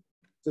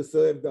to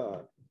serve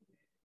God.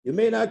 You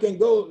may not can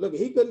go, look,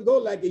 he couldn't go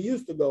like he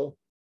used to go.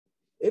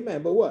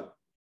 Amen. But what?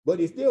 But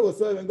he still was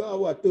serving God,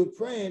 what? Through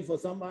praying for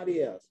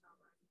somebody else.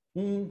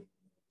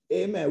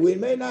 Amen. We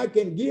may not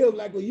can give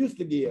like we used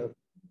to give.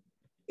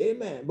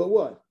 Amen. But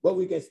what? But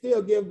we can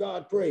still give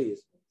God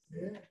praise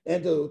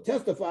and to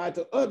testify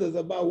to others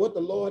about what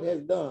the Lord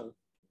has done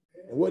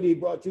and what he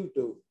brought you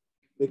through.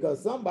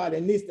 Because somebody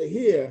needs to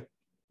hear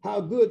how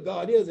good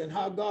God is and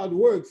how God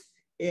works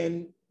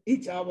in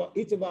each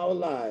of our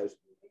lives.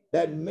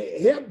 That may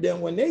help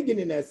them when they get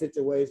in that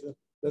situation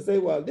to say,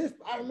 well, this,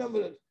 I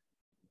remember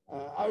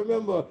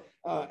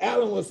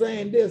Alan was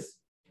saying this,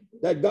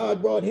 that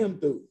God brought him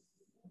through.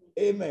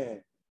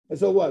 Amen. And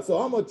so what?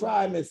 So I'm going to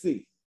try him and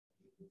see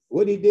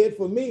what he did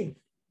for me.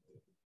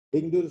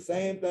 He can do the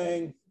same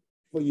thing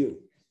for you.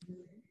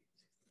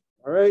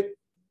 All right.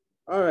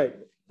 All right.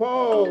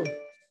 Paul,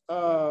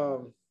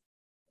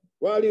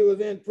 while he was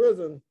in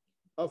prison,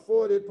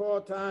 afforded Paul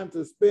time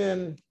to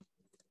spend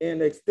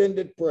in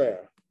extended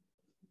prayer.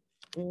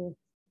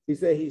 He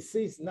said he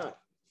ceased not,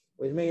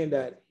 which means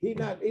that he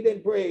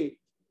didn't pray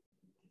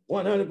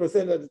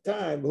 100% of the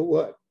time, but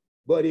what?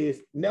 But he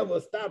never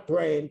stopped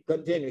praying,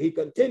 he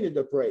continued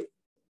to pray.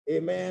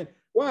 Amen.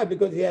 Why?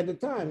 Because he had the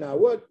time. Now,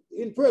 what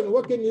in prison,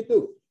 what can you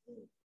do?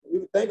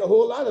 You think a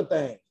whole lot of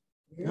things.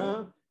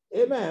 Huh?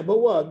 Amen. But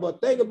what?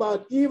 But think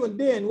about even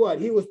then, what?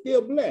 He was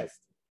still blessed.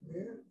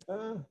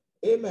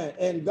 Amen.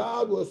 And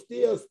God was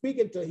still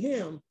speaking to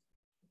him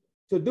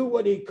to do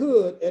what he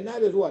could, and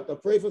that is what? To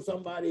pray for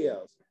somebody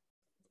else.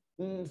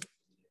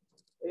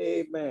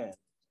 Amen.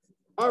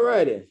 All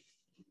righty.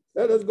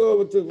 Let us go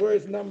over to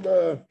verse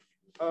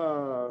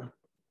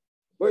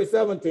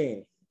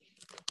 17.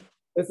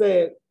 It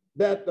said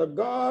that the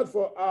God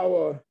for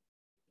our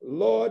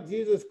Lord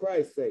Jesus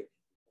Christ's sake.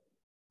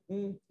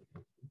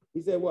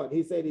 He said what?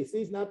 He said he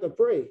ceased not to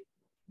pray.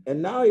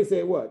 And now he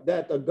said what?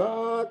 That the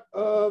God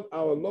of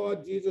our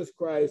Lord Jesus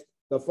Christ,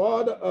 the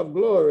Father of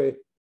glory,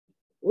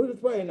 what was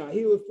praying now?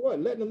 He was what?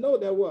 Letting them know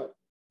that what?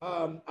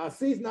 I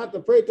cease not to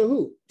pray to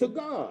who? To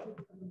God.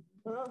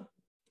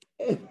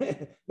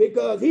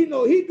 Because he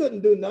know he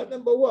couldn't do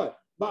nothing, but what?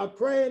 By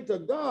praying to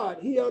God,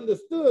 he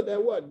understood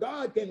that what?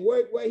 God can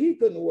work where he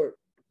couldn't work.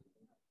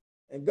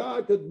 And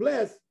God could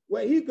bless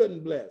where he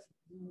couldn't bless.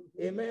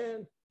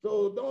 Amen.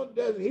 So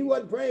he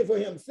wasn't praying for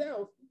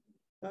himself.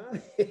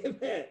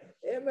 Amen.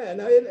 Amen.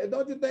 Now,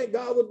 don't you think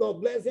God was going to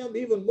bless him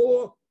even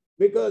more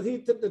because he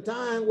took the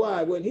time,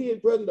 why? When he in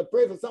prison to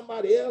pray for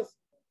somebody else?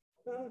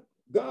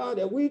 God,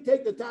 if we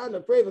take the time to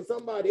pray for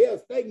somebody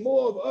else, think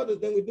more of others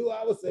than we do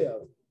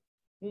ourselves.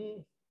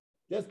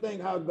 Just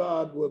think how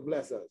God will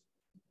bless us.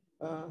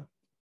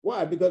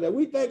 Why? Because if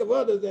we think of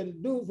others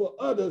and do for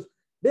others,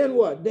 then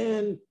what?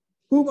 Then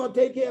who's going to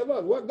take care of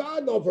us? What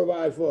God going to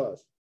provide for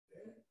us?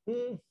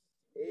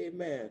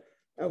 Amen.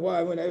 That's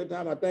why every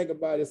time I think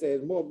about it, it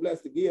says more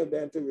blessed to give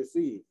than to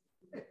receive.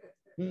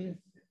 In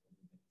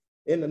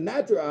the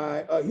natural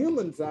eye, a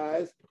human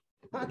size,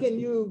 how can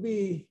you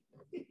be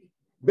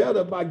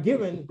better by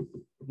giving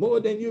more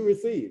than you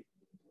receive?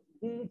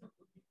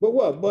 But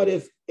what? But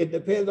it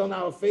depends on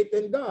our faith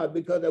in God,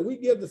 because if we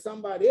give to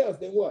somebody else,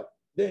 then what?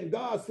 Then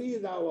God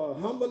sees our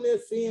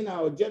humbleness, seeing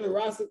our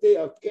generosity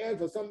of caring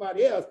for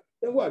somebody else.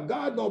 Then what?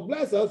 God gonna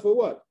bless us for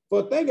what?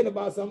 For thinking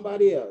about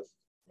somebody else.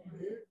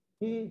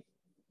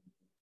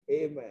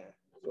 Amen.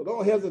 So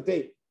don't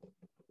hesitate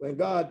when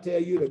God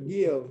tell you to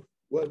give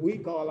what we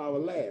call our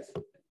last.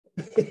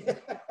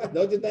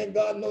 Don't you think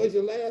God knows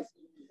your last?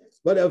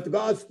 But if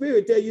God's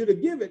spirit tell you to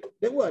give it,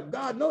 then what?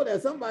 God know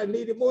that somebody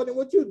needs it more than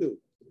what you do.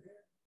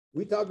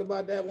 We talked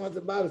about that once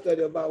in Bible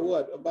study about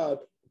what?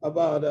 About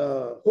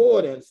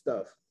hoarding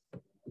stuff.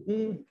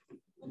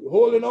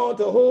 Holding on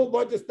to a whole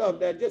bunch of stuff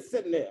that's just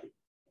sitting there.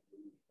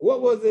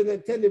 What was the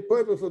intended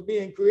purpose for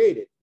being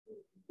created?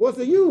 What's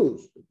the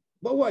use?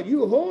 But what?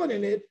 You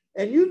hoarding it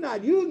and you're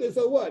not using it,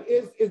 so what?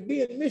 It's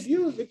being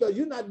misused because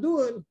you're not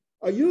doing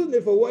or using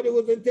it for what it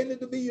was intended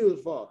to be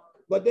used for.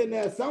 But then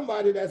there's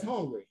somebody that's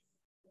hungry.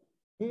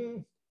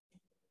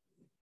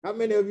 How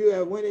many of you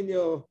have went in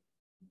your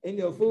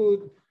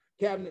food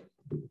cabinet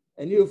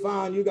and you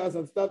found you got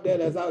some stuff there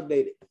that's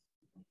outdated?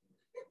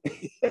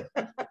 How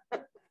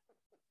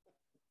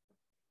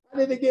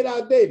did it get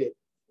outdated?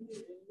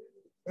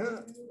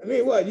 I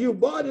mean, what? You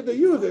bought it to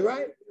use it,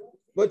 right?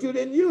 But you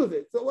didn't use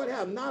it. So what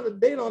happened? Now the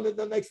date on it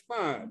done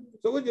expired.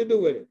 So what you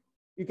do with it?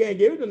 You can't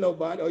give it to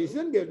nobody, or you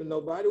shouldn't give it to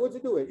nobody. What you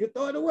do with it? You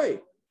throw it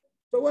away.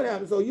 So what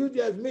happened? So you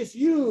just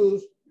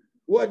misuse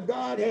what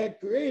God had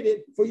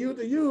created for you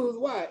to use.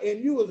 Why?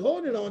 And you was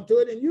holding on to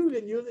it and you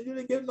didn't use it. You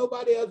didn't give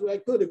nobody else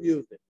that could have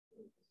used it.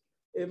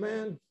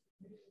 Amen.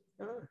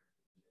 All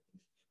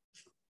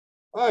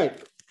right.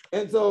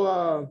 And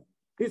so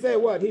he said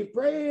what? He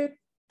prayed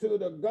to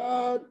the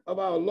God of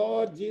our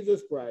Lord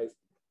Jesus Christ,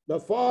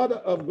 the Father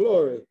of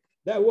glory,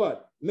 that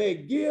what? May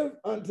give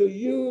unto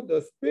you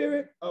the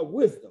spirit of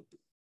wisdom.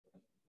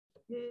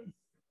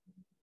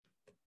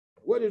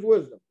 What is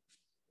wisdom?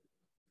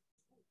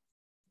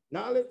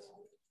 Knowledge.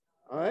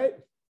 All right.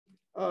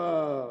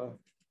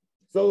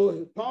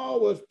 So Paul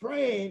was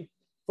praying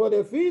for the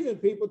Ephesian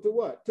people to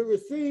what? To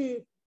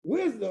receive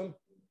wisdom,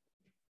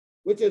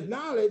 which is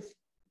knowledge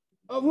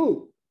of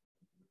who?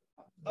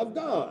 Of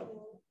God.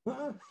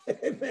 Huh?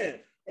 Amen.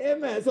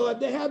 Amen. So if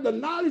they have the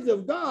knowledge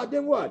of God,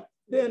 then what?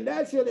 Then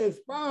that should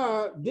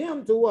inspire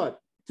them to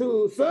what?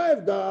 To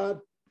serve God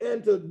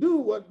and to do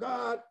what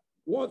God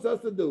wants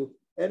us to do.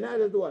 And that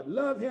is what?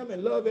 Love him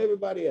and love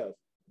everybody else.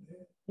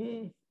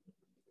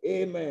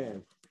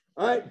 Amen.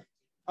 All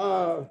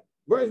right.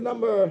 Verse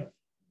number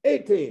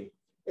 18.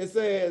 It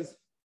says,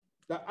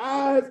 the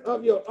eyes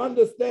of your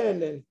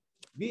understanding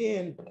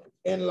being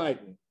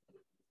enlightened.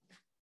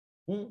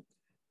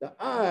 The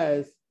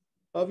eyes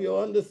of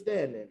your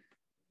understanding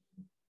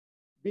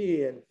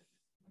being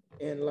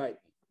enlightened.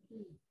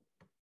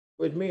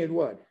 Which means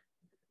what?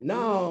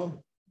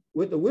 Now,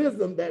 with the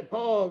wisdom that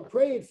Paul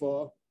prayed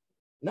for,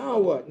 now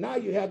what? Now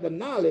you have the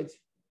knowledge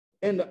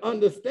and the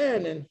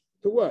understanding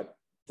to what?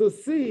 To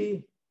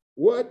see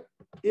what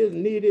is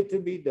needed to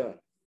be done.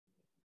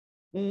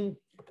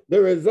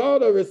 The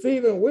result of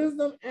receiving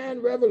wisdom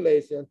and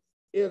revelation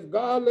is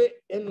godly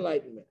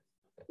enlightenment,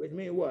 which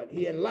means what?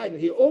 He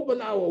enlightened, he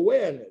opened our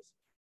awareness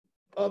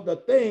of the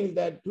things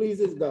that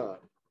pleases God.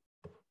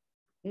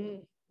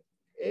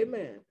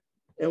 Amen.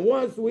 And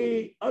once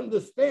we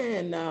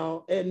understand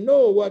now and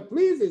know what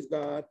pleases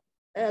God,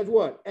 as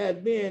what? As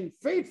being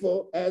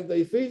faithful, as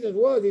the Ephesians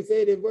was, he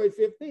said in verse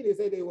 15, he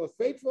said they were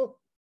faithful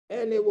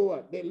and they were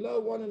what? They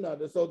love one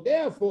another. So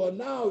therefore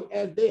now,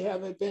 as they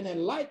have been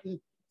enlightened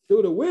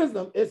through the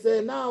wisdom, it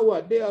said now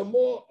what? They are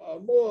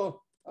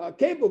more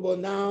capable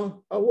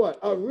now of what?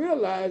 Of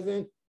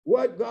realizing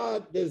what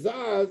God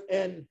desires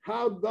and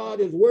how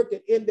God is working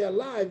in their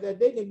lives, that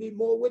they can be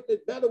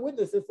better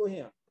witnesses for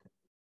him.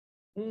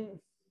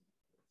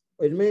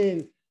 It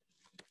means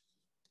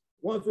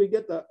once we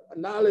get the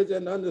knowledge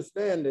and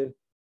understanding,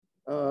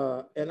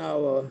 and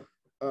our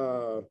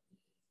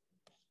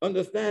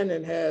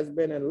understanding has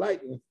been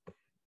enlightened,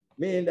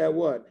 meaning that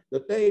what? The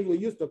things we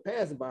used to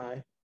pass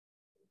by,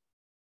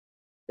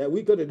 that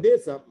we could have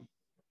did something,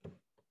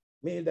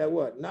 meaning that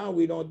what? Now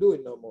we don't do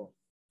it no more.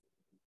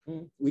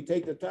 We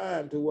take the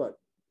time to what?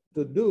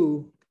 To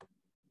do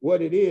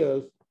what it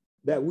is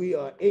that we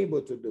are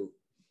able to do.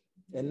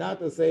 And not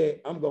to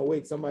say, I'm going to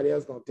wait, somebody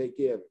else going to take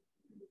care of it.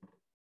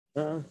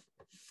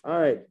 All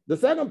right. The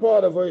second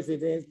part of verse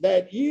 18 is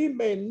that ye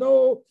may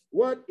know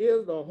what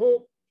is the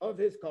hope of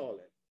his calling.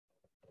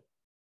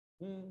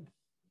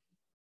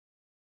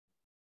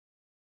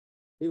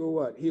 He will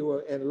what? He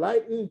will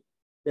enlighten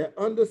their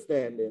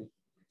understanding,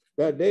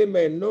 that they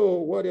may know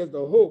what is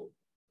the hope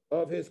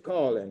of his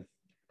calling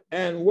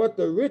and what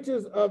the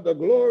riches of the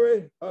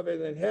glory of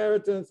his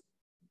inheritance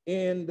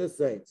in the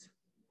saints.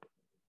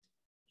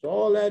 So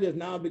all that is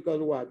now because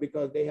of what?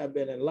 Because they have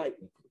been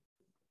enlightened.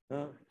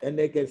 And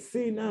they can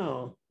see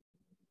now,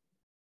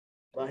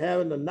 by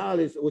having the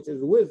knowledge, which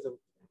is wisdom,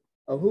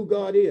 of who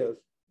God is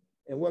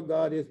and what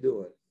God is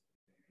doing.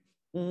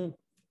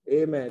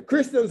 Amen.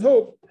 Christians'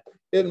 hope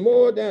is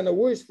more than a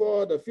wish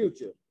for the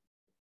future,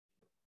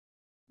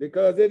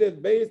 because it is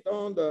based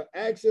on the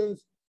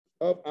actions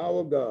of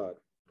our God.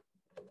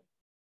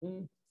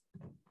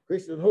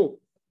 Christian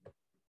hope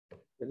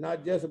is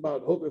not just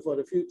about hoping for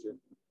the future,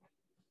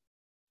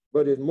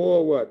 but it's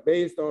more what?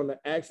 Based on the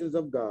actions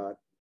of God,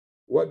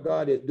 what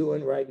God is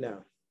doing right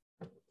now.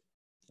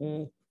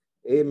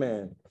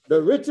 Amen.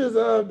 The riches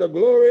of the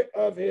glory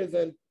of his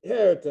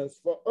inheritance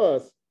for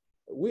us,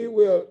 we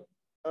will,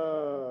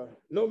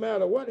 no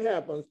matter what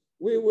happens,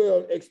 we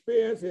will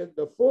experience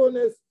the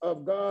fullness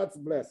of God's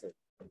blessing.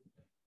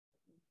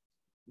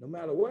 No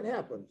matter what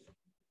happens,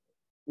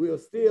 we'll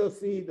still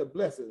see the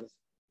blessings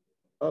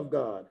of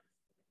God.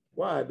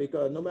 Why?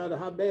 Because no matter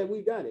how bad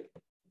we got it,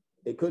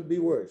 it could be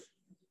worse.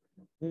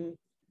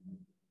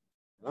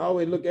 I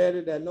always look at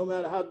it that no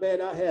matter how bad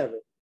I have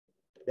it,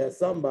 there's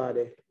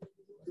somebody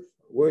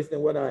worse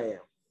than what I am.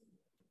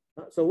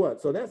 So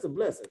what? So that's a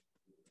blessing.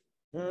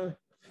 And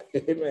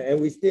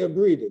we still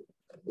breathing,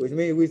 which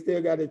means we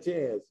still got a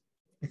chance.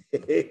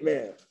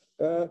 Amen.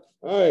 All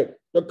right.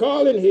 The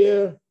calling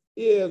here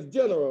is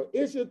general,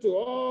 issued to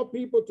all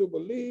people to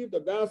believe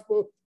the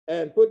gospel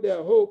and put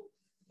their hope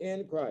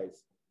in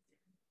Christ.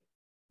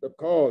 The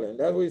calling.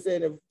 That's what he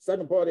said in the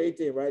second part of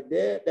 18, right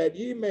there, that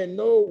ye may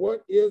know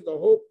what is the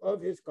hope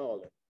of his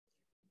calling.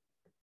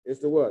 It's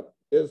to what?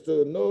 It's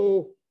to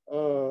know,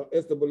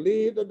 it's to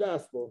believe the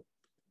gospel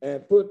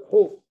and put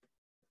hope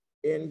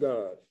in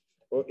God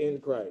or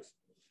in Christ.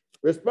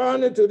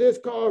 Responding to this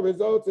call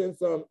results in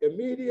some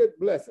immediate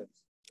blessings.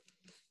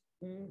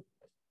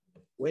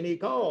 When he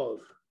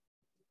calls,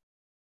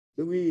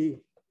 do we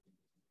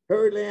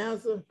hurriedly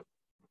answer?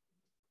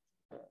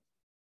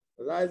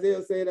 As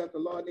Isaiah said that the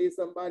Lord needs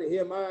somebody,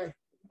 here am I,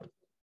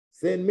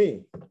 send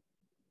me.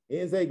 He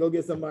didn't say go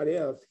get somebody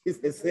else. He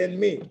said send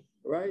me,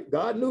 right?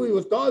 God knew he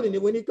was calling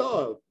you when he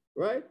called,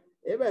 right?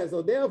 Amen.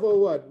 So therefore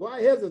what?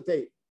 Why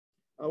hesitate?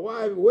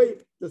 Why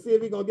wait to see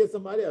if he's going to get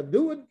somebody else?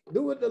 Do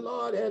what the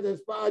Lord has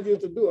inspired you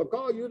to do or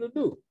called you to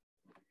do.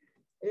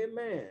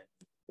 Amen.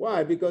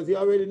 Why? Because he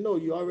already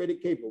knows you're already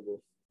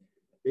capable.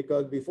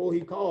 Because before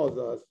he calls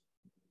us,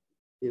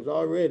 he's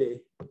already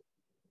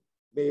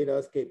made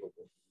us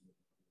capable,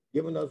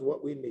 giving us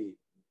what we need.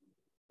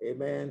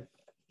 Amen.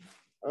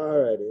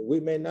 All righty. We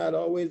may not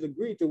always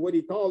agree to what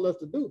he called us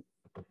to do.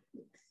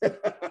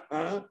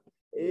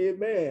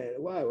 Amen.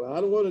 Why? Well,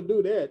 I don't want to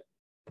do that.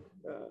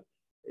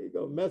 He's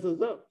going to mess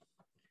us up.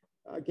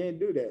 I can't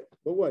do that.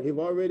 But what? He's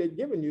already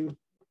given you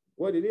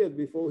what it is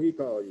before he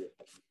called you.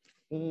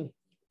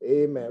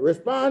 Amen.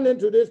 Responding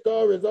to this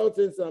call results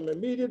in some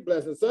immediate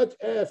blessings, such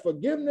as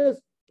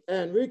forgiveness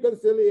and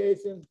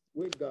reconciliation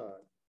with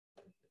God.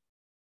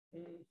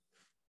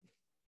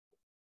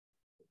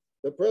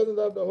 The presence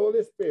of the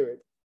Holy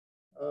Spirit.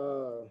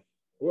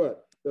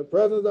 What? The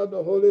presence of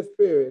the Holy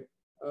Spirit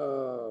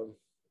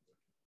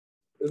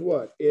is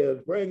what?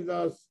 It brings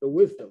us the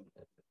wisdom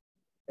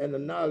and the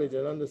knowledge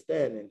and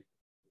understanding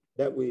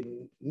that we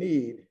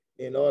need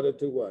in order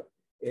to what?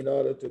 In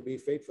order to be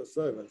faithful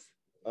servants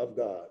of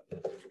God.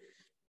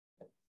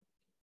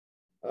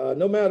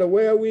 No matter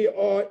where we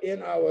are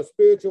in our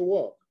spiritual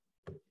walk,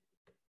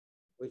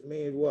 which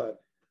means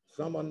what?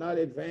 Some are not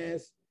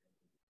advanced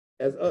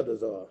as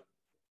others are.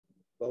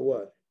 But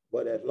what?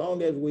 But as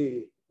long as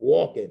we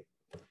walking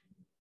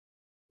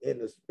in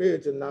the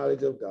spiritual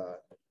knowledge of God,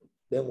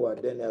 then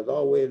what? Then there's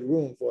always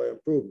room for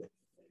improvement.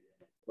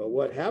 But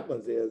what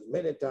happens is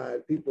many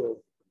times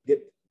people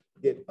get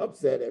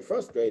upset and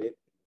frustrated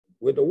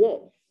with the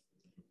walk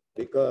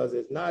because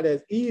it's not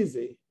as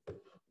easy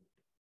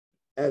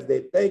as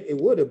they think it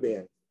would have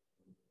been.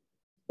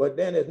 But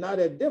then it's not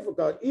as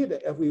difficult either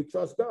if we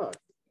trust God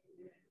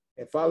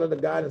and follow the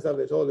guidance of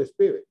his Holy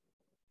Spirit.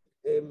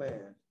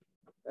 Amen.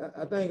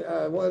 I think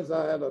once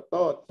I had a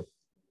thought,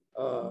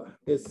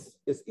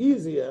 it's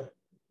easier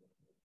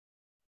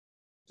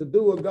to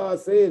do what God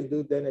says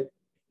do than it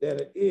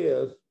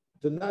is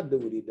to not do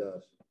what he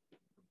does.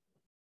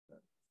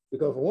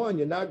 Because for one,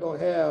 you're not going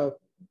to have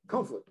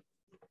comfort.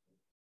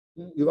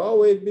 You'll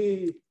always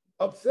be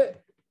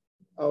upset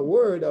or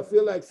worried or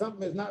feel like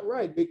something is not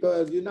right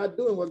because you're not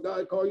doing what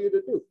God called you to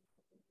do.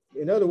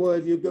 In other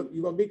words, you're going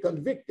to be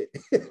convicted.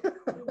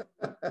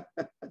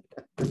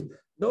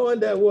 Knowing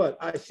that what?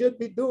 I should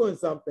be doing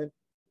something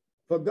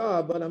for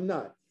God, but I'm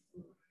not.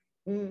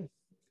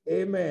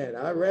 Amen.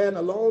 I ran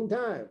a long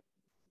time.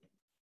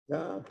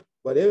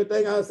 But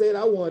everything I said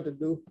I wanted to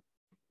do,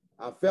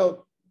 I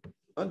felt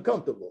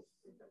uncomfortable.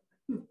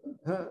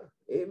 Amen.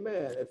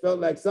 It felt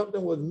like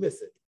something was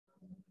missing.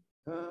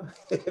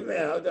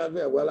 Amen. I was trying to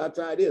feel, well, I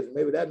tried this.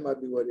 Maybe that might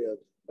be what it is.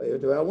 But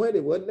until I went,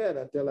 it wasn't that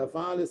until I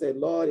finally said,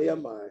 Lord, here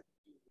am I.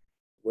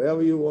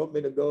 Wherever you want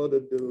me to go to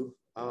do,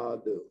 I'll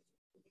do.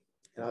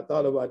 And I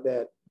thought about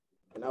that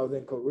when I was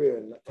in Korea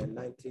in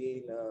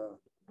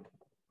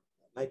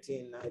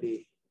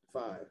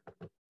 1995,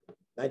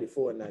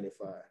 94 and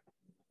 95.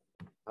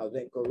 I was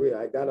in Korea.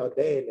 I got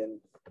ordained in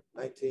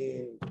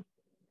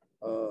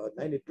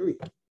 1993.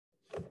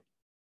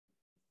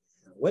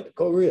 Went to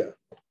Korea.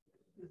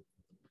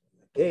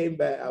 Came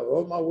back. I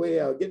was on my way.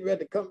 I was getting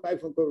ready to come back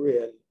from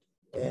Korea.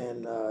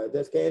 And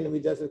just came to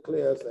me just as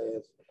clear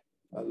says,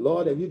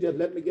 Lord, if you just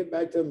let me get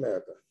back to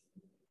America,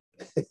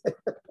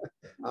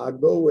 I'll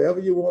go wherever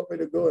you want me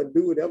to go and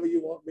do whatever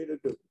you want me to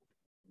do.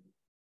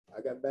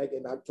 I got back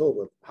in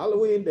October,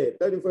 Halloween Day,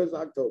 31st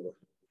October,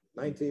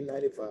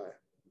 1995.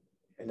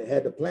 And they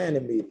had the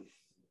planning meeting,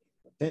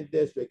 10th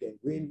district in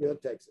Greenville,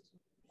 Texas.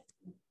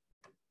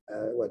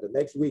 The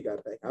next week, I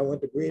think. I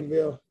went to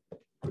Greenville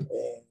and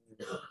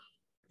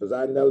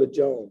President Elder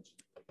Jones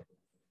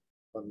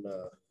from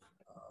the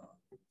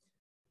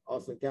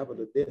Austin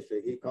Capital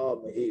District, he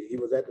called me. He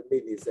was at the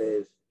meeting. He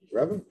says,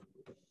 Reverend,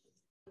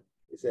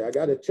 he said, I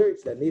got a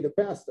church that need a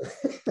pastor.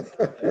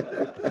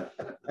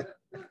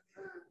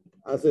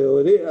 I said,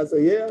 well, I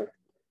said, yeah.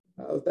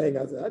 I was thinking,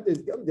 I said,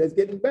 I'm just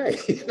getting back.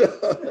 He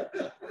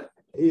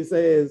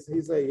said,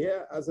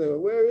 yeah. I said, well,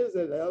 where is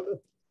it, Elder?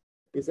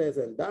 He says,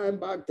 in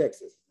Dimebag,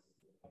 Texas.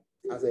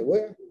 I said,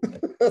 where?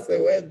 I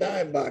said, where's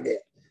Dimebag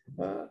at?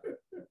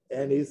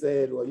 And he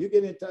said, well, you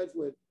get in touch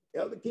with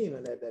Elder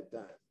Keenan at that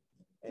time,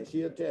 and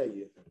she'll tell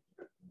you.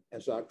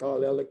 And so I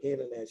called Elder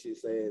Keenan, and she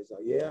says,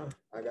 yeah,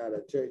 I got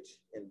a church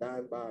in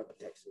Dimebag,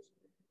 Texas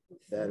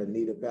that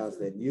need a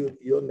pastor, and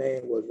your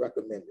name was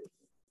recommended.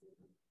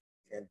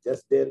 And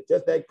just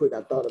that quick,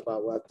 I thought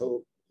about what I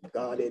told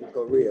God in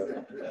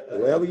Korea.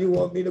 Wherever you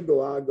want me to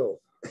go, I'll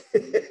go.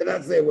 And I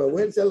said, well,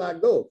 when shall I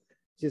go?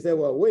 She said,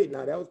 well, wait,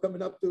 now that was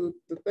coming up to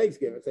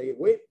Thanksgiving. I said,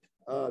 wait,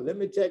 let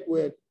me check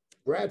with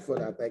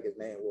Bradford, I think his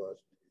name was.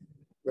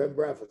 Reverend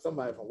Bradford,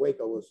 somebody from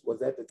Waco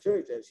was at the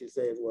church, and she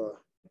said, well,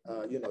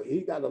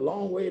 he got a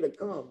long way to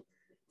come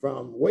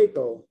from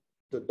Waco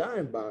to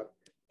Dimebach,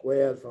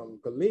 whereas from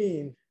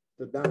Killeen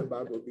to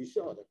Dimebach would be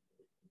shorter.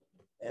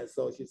 And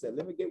so she said,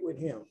 let me get with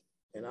him,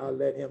 and I'll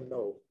let him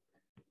know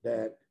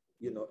that,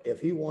 if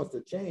he wants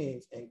to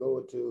change and go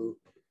to,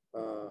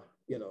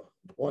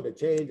 want to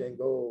change and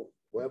go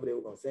wherever they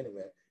were going to send him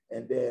at,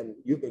 and then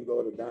you can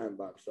go to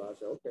Dimebach. So I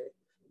said, okay.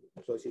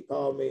 So she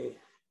called me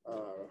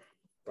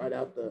right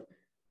after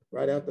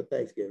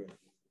Thanksgiving,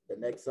 the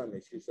next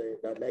Sunday. She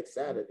said, the next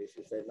Saturday,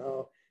 she said,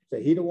 no, so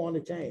he don't want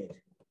to change.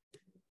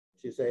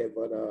 She said,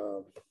 but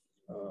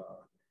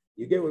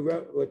you get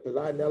with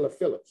President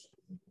Phillips,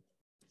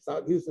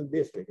 South Houston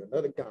District,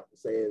 another county,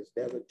 says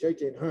there's a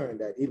church in Hearn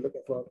that he's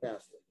looking for a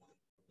pastor.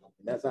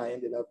 And that's how I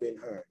ended up in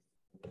Hearn.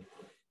 I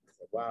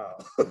said, wow.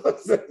 I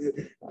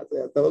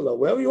told her,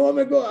 wherever you want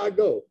me to go, I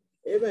go.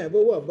 Amen.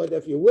 But what? But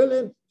if you're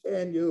willing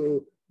and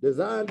you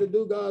desire to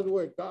do God's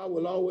work, God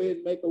will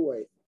always make a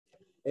way.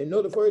 And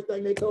the first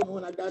thing they told me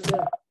when I got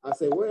there, I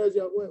said, where's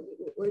your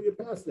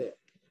pastor at?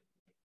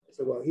 I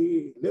said, well,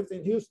 he lives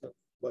in Houston,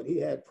 but he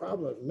had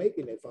problems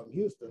making it from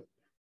Houston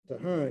to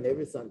Hearn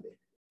every Sunday.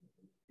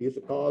 He used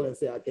to call and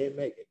say, I can't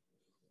make it.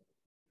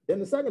 Then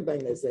the second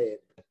thing they said,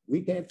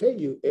 we can't pay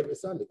you every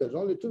Sunday, because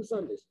only 2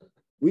 Sundays.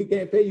 We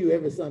can't pay you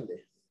every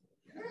Sunday.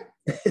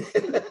 I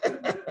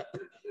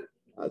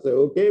said,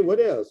 okay, what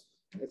else?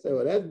 They said,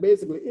 well, that's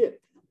basically it.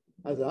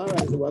 I said, all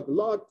right, so well, the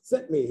Lord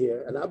sent me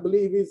here, and I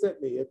believe he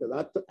sent me here,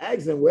 because I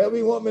asked him, wherever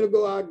he want me to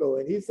go, I'll go.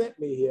 And he sent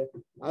me here.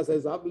 I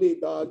said, so I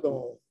believe God's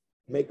going to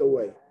make a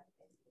way.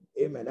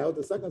 Amen. That was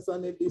the second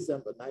Sunday of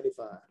December,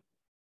 95.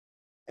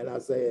 And I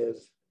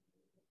says,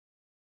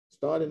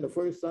 starting the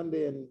first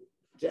Sunday in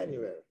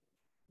January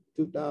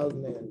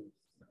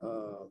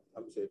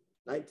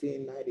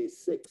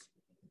 1996,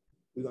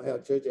 we're going to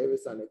have church every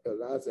Sunday, because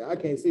I said, I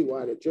can't see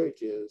why the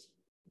church is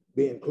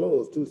being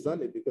closed 2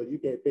 Sundays, because you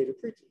can't pay the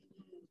preacher.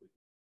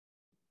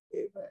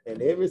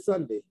 And every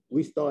Sunday,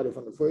 we started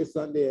from the first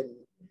Sunday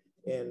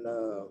in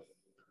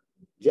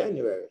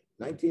January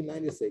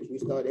 1996, we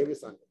started every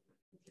Sunday.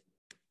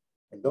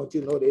 And don't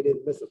you know they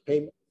didn't miss a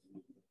payment?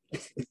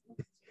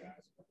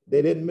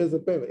 They didn't miss a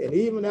payment. And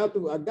even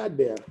after I got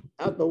there,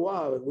 after a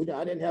while,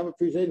 I didn't have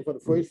appreciation for the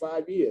first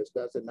 5 years.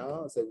 I said,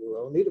 no, I said, we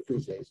don't need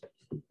appreciation.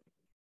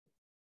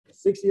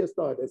 6 years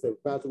started, they said,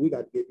 Pastor, we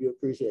got to give you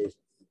appreciation.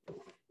 And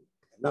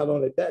not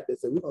only that, they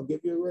said, we're going to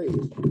give you a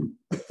raise.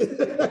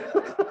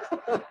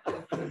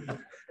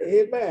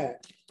 Amen.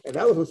 And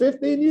that was for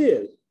 15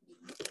 years.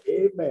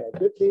 Amen.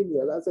 15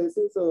 years. I say,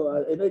 see,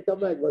 so, and they come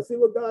back, well, see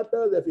what God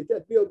does if you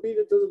just be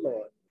obedient to the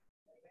Lord.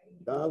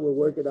 God will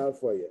work it out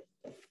for you.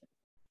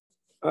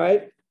 All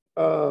right.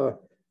 So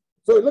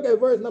look at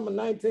verse number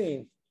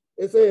 19.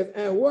 It says,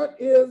 and what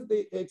is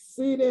the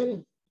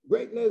exceeding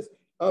greatness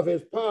of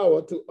his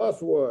power to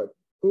usward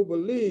who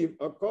believe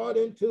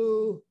according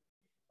to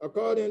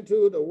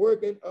the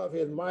working of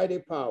his mighty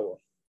power?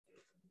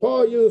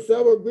 Paul used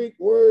several Greek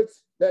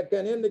words that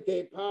can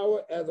indicate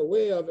power as a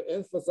way of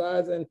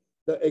emphasizing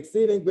the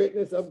exceeding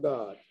greatness of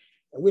God.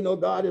 And we know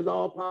God is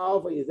all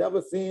powerful. He's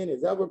ever seen,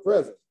 he's ever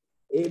present.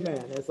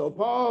 Amen. And so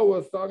Paul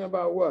was talking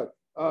about what?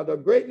 The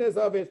greatness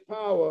of his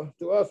power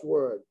to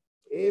usward.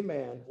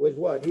 Amen. Was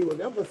what? He was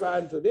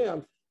emphasizing to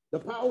them the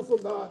powerful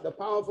God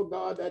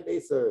that they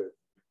serve.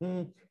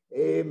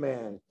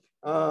 Amen.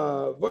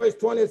 Verse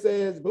 20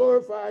 says,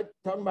 glorified,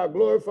 talking about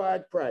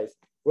glorified Christ.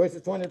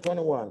 Verses 20 and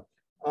 21.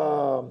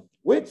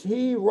 Which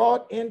he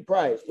wrought in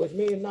Christ, which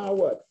means now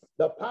what?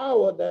 The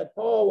power that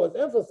Paul was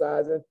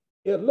emphasizing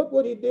is look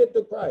what he did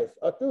to Christ,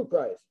 or through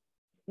Christ.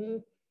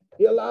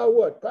 He allowed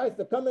what? Christ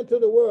to come into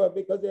the world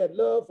because he had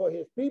love for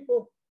his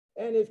people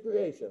and his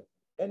creation.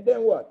 And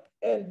then what?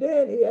 And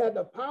then he had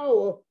the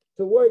power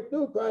to work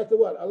through Christ to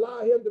what?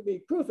 Allow him to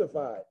be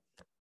crucified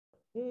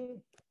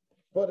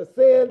for the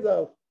sins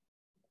of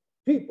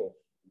people.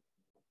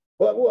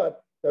 But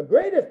what? The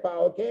greatest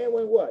power came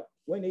when what?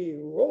 When he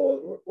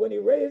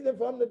raised him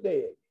from the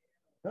dead.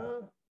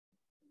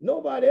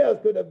 Nobody else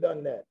could have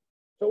done that.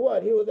 So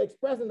what? He was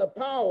expressing the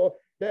power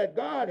that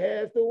God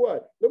has to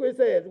what? Look what it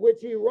says,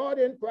 which he wrought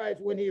in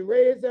Christ when he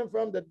raised him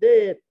from the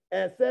dead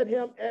and set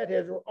him at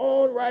his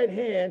own right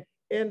hand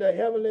in the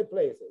heavenly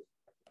places.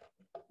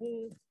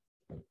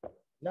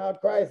 Now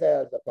Christ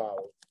has the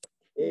power.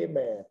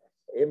 Amen.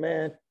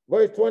 Amen.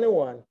 Verse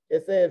 21,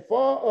 it says,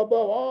 far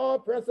above all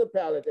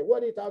principality.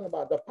 What are you talking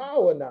about? The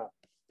power now.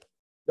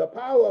 The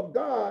power of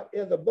God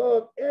is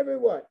above every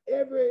what?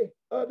 Every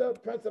other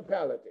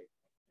principality.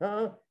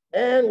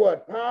 And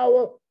what?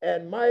 Power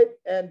and might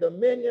and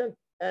dominion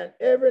and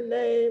every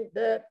name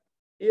that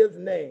is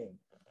named.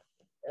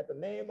 At the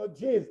name of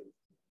Jesus,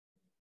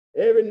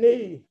 every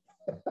knee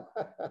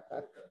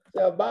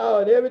shall bow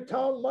and every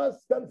tongue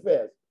must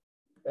confess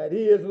that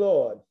he is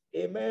Lord.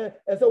 Amen.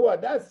 And so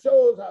what? That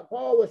shows how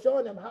Paul was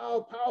showing them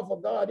how powerful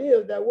God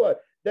is. That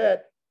what?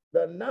 That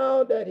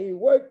now that he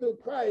worked through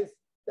Christ,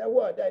 that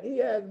what? That he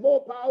has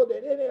more power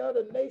than any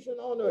other nation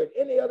on earth,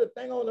 any other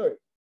thing on earth.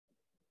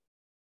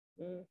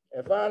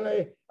 And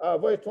finally,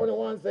 verse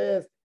 21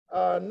 says,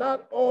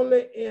 not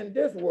only in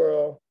this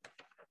world,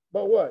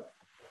 but what?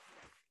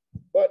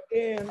 But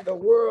in the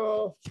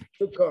world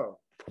to come.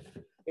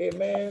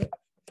 Amen.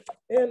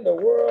 In the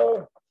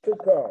world to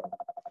come.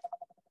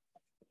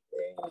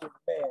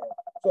 Amen.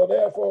 So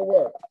therefore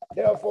what?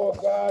 Therefore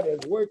God is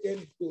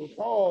working through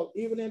Paul,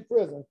 even in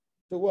prison,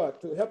 to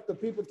what? To help the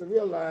people to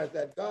realize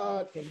that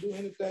God can do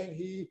anything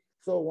he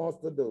so wants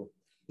to do.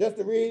 Just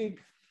to read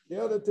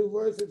the other two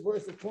verses,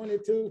 verses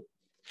 22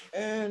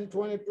 and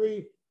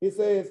 23, he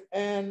says,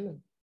 and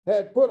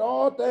had put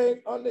all things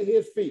under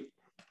his feet.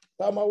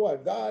 Talking about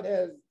what? God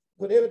has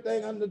put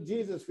everything under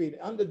Jesus' feet,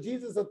 under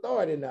Jesus'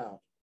 authority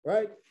now,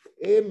 right?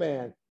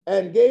 Amen.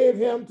 And gave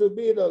him to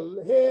be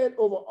the head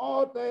over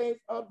all things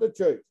of the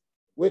church,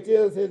 which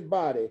is his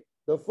body,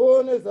 the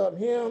fullness of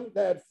him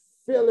that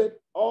filleth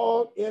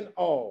all in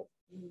all.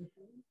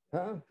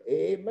 Huh?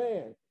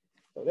 Amen.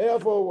 So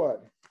therefore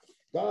what?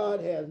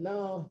 God has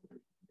now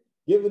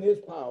given his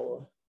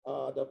power,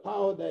 the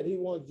power that he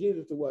wants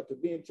Jesus to what? To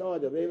be in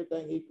charge of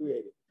everything he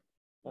created.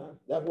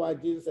 That's why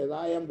Jesus says,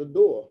 I am the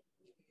door.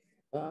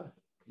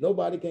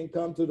 Nobody can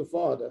come to the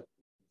Father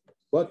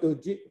but through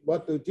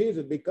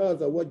Jesus,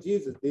 because of what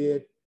Jesus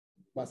did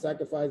by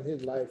sacrificing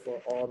his life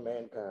for all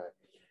mankind.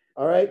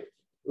 All right,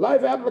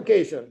 life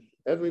application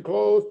as we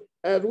close,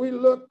 as we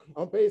look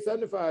on page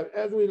 75,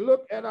 as we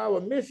look at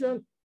our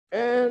mission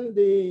and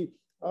the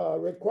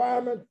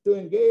requirement to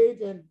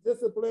engage and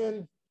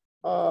discipline,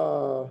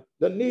 the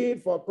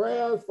need for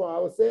prayers for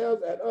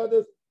ourselves and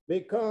others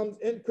becomes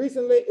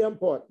increasingly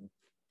important.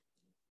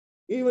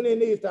 Even in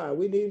these times,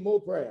 we need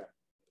more prayer.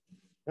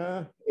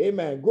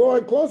 Amen.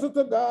 Growing closer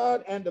to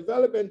God and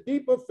developing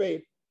deeper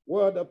faith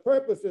were the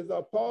purposes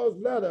of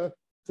Paul's letter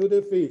to the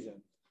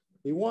Ephesians.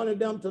 He wanted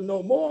them to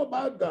know more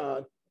about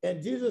God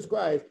and Jesus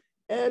Christ,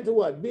 and to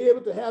what? Be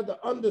able to have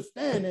the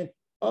understanding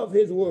of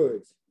his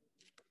words.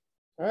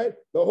 All right.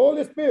 The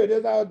Holy Spirit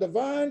is our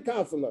divine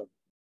counselor.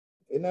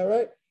 Isn't that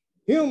right?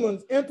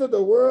 Humans enter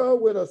the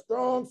world with a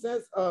strong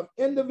sense of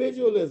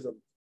individualism,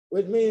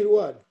 which means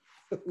what?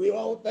 We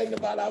all think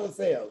about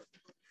ourselves.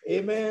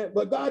 Amen.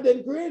 But God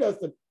didn't create us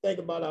to think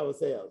about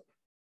ourselves.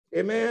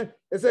 Amen.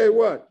 It says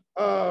what?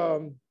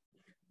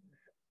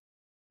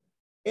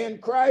 In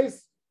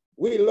Christ,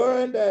 we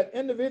learn that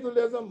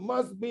individualism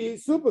must be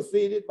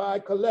superseded by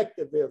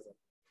collectivism,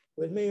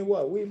 which means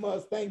what? We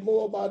must think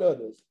more about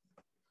others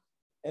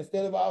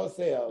instead of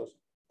ourselves.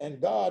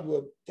 And God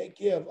will take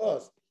care of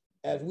us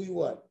as we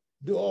what?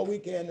 Do all we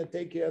can to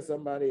take care of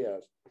somebody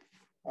else.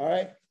 All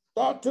right.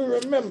 Thought to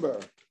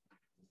remember.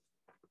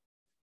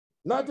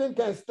 Nothing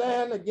can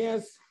stand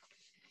against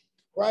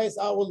Christ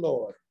our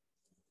Lord.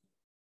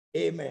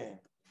 Amen.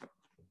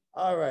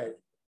 All right.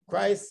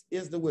 Christ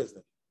is the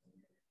wisdom.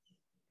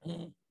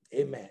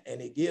 Amen. And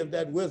he gives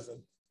that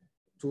wisdom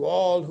to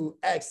all who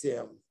ask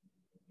him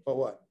for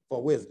what?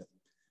 For wisdom,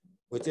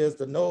 which is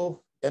to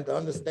know and to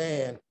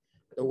understand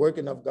the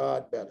working of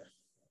God better.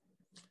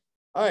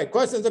 All right.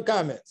 Questions or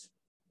comments?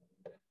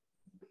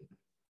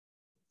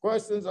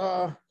 Questions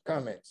or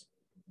comments?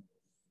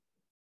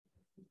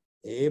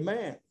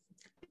 Amen.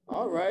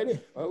 All righty.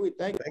 Well, we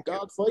thank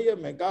God for you.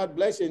 May God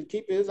bless you and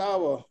keep you is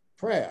our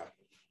prayer.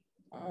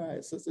 All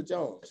right, Sister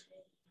Jones.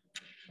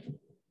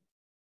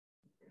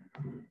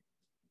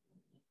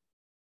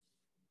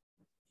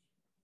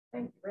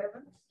 Thank you,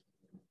 Reverend.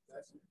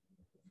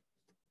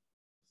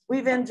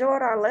 We've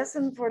enjoyed our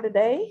lesson for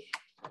today.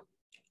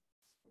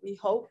 We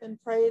hope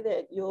and pray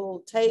that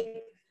you'll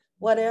take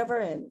whatever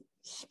and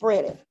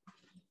spread it.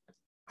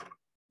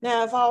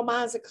 Now, if all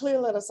minds are clear,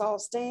 let us all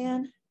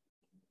stand.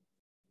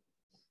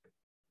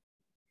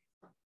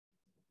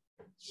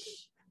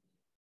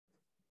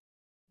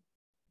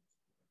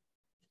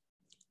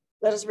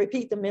 Let us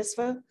repeat the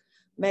mitzvah.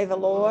 May the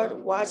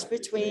Lord watch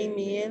between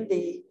me and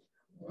thee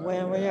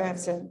when we are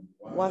absent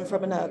one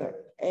from another.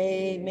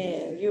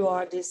 Amen. You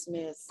are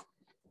dismissed.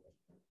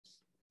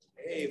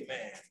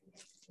 Amen.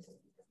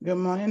 Good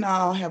morning,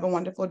 all. Have a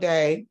wonderful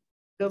day.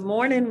 Good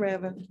morning,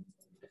 Reverend.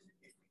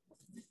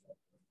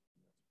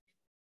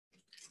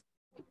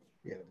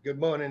 Yeah, good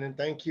morning and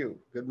thank you.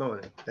 Good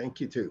morning. Thank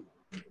you too.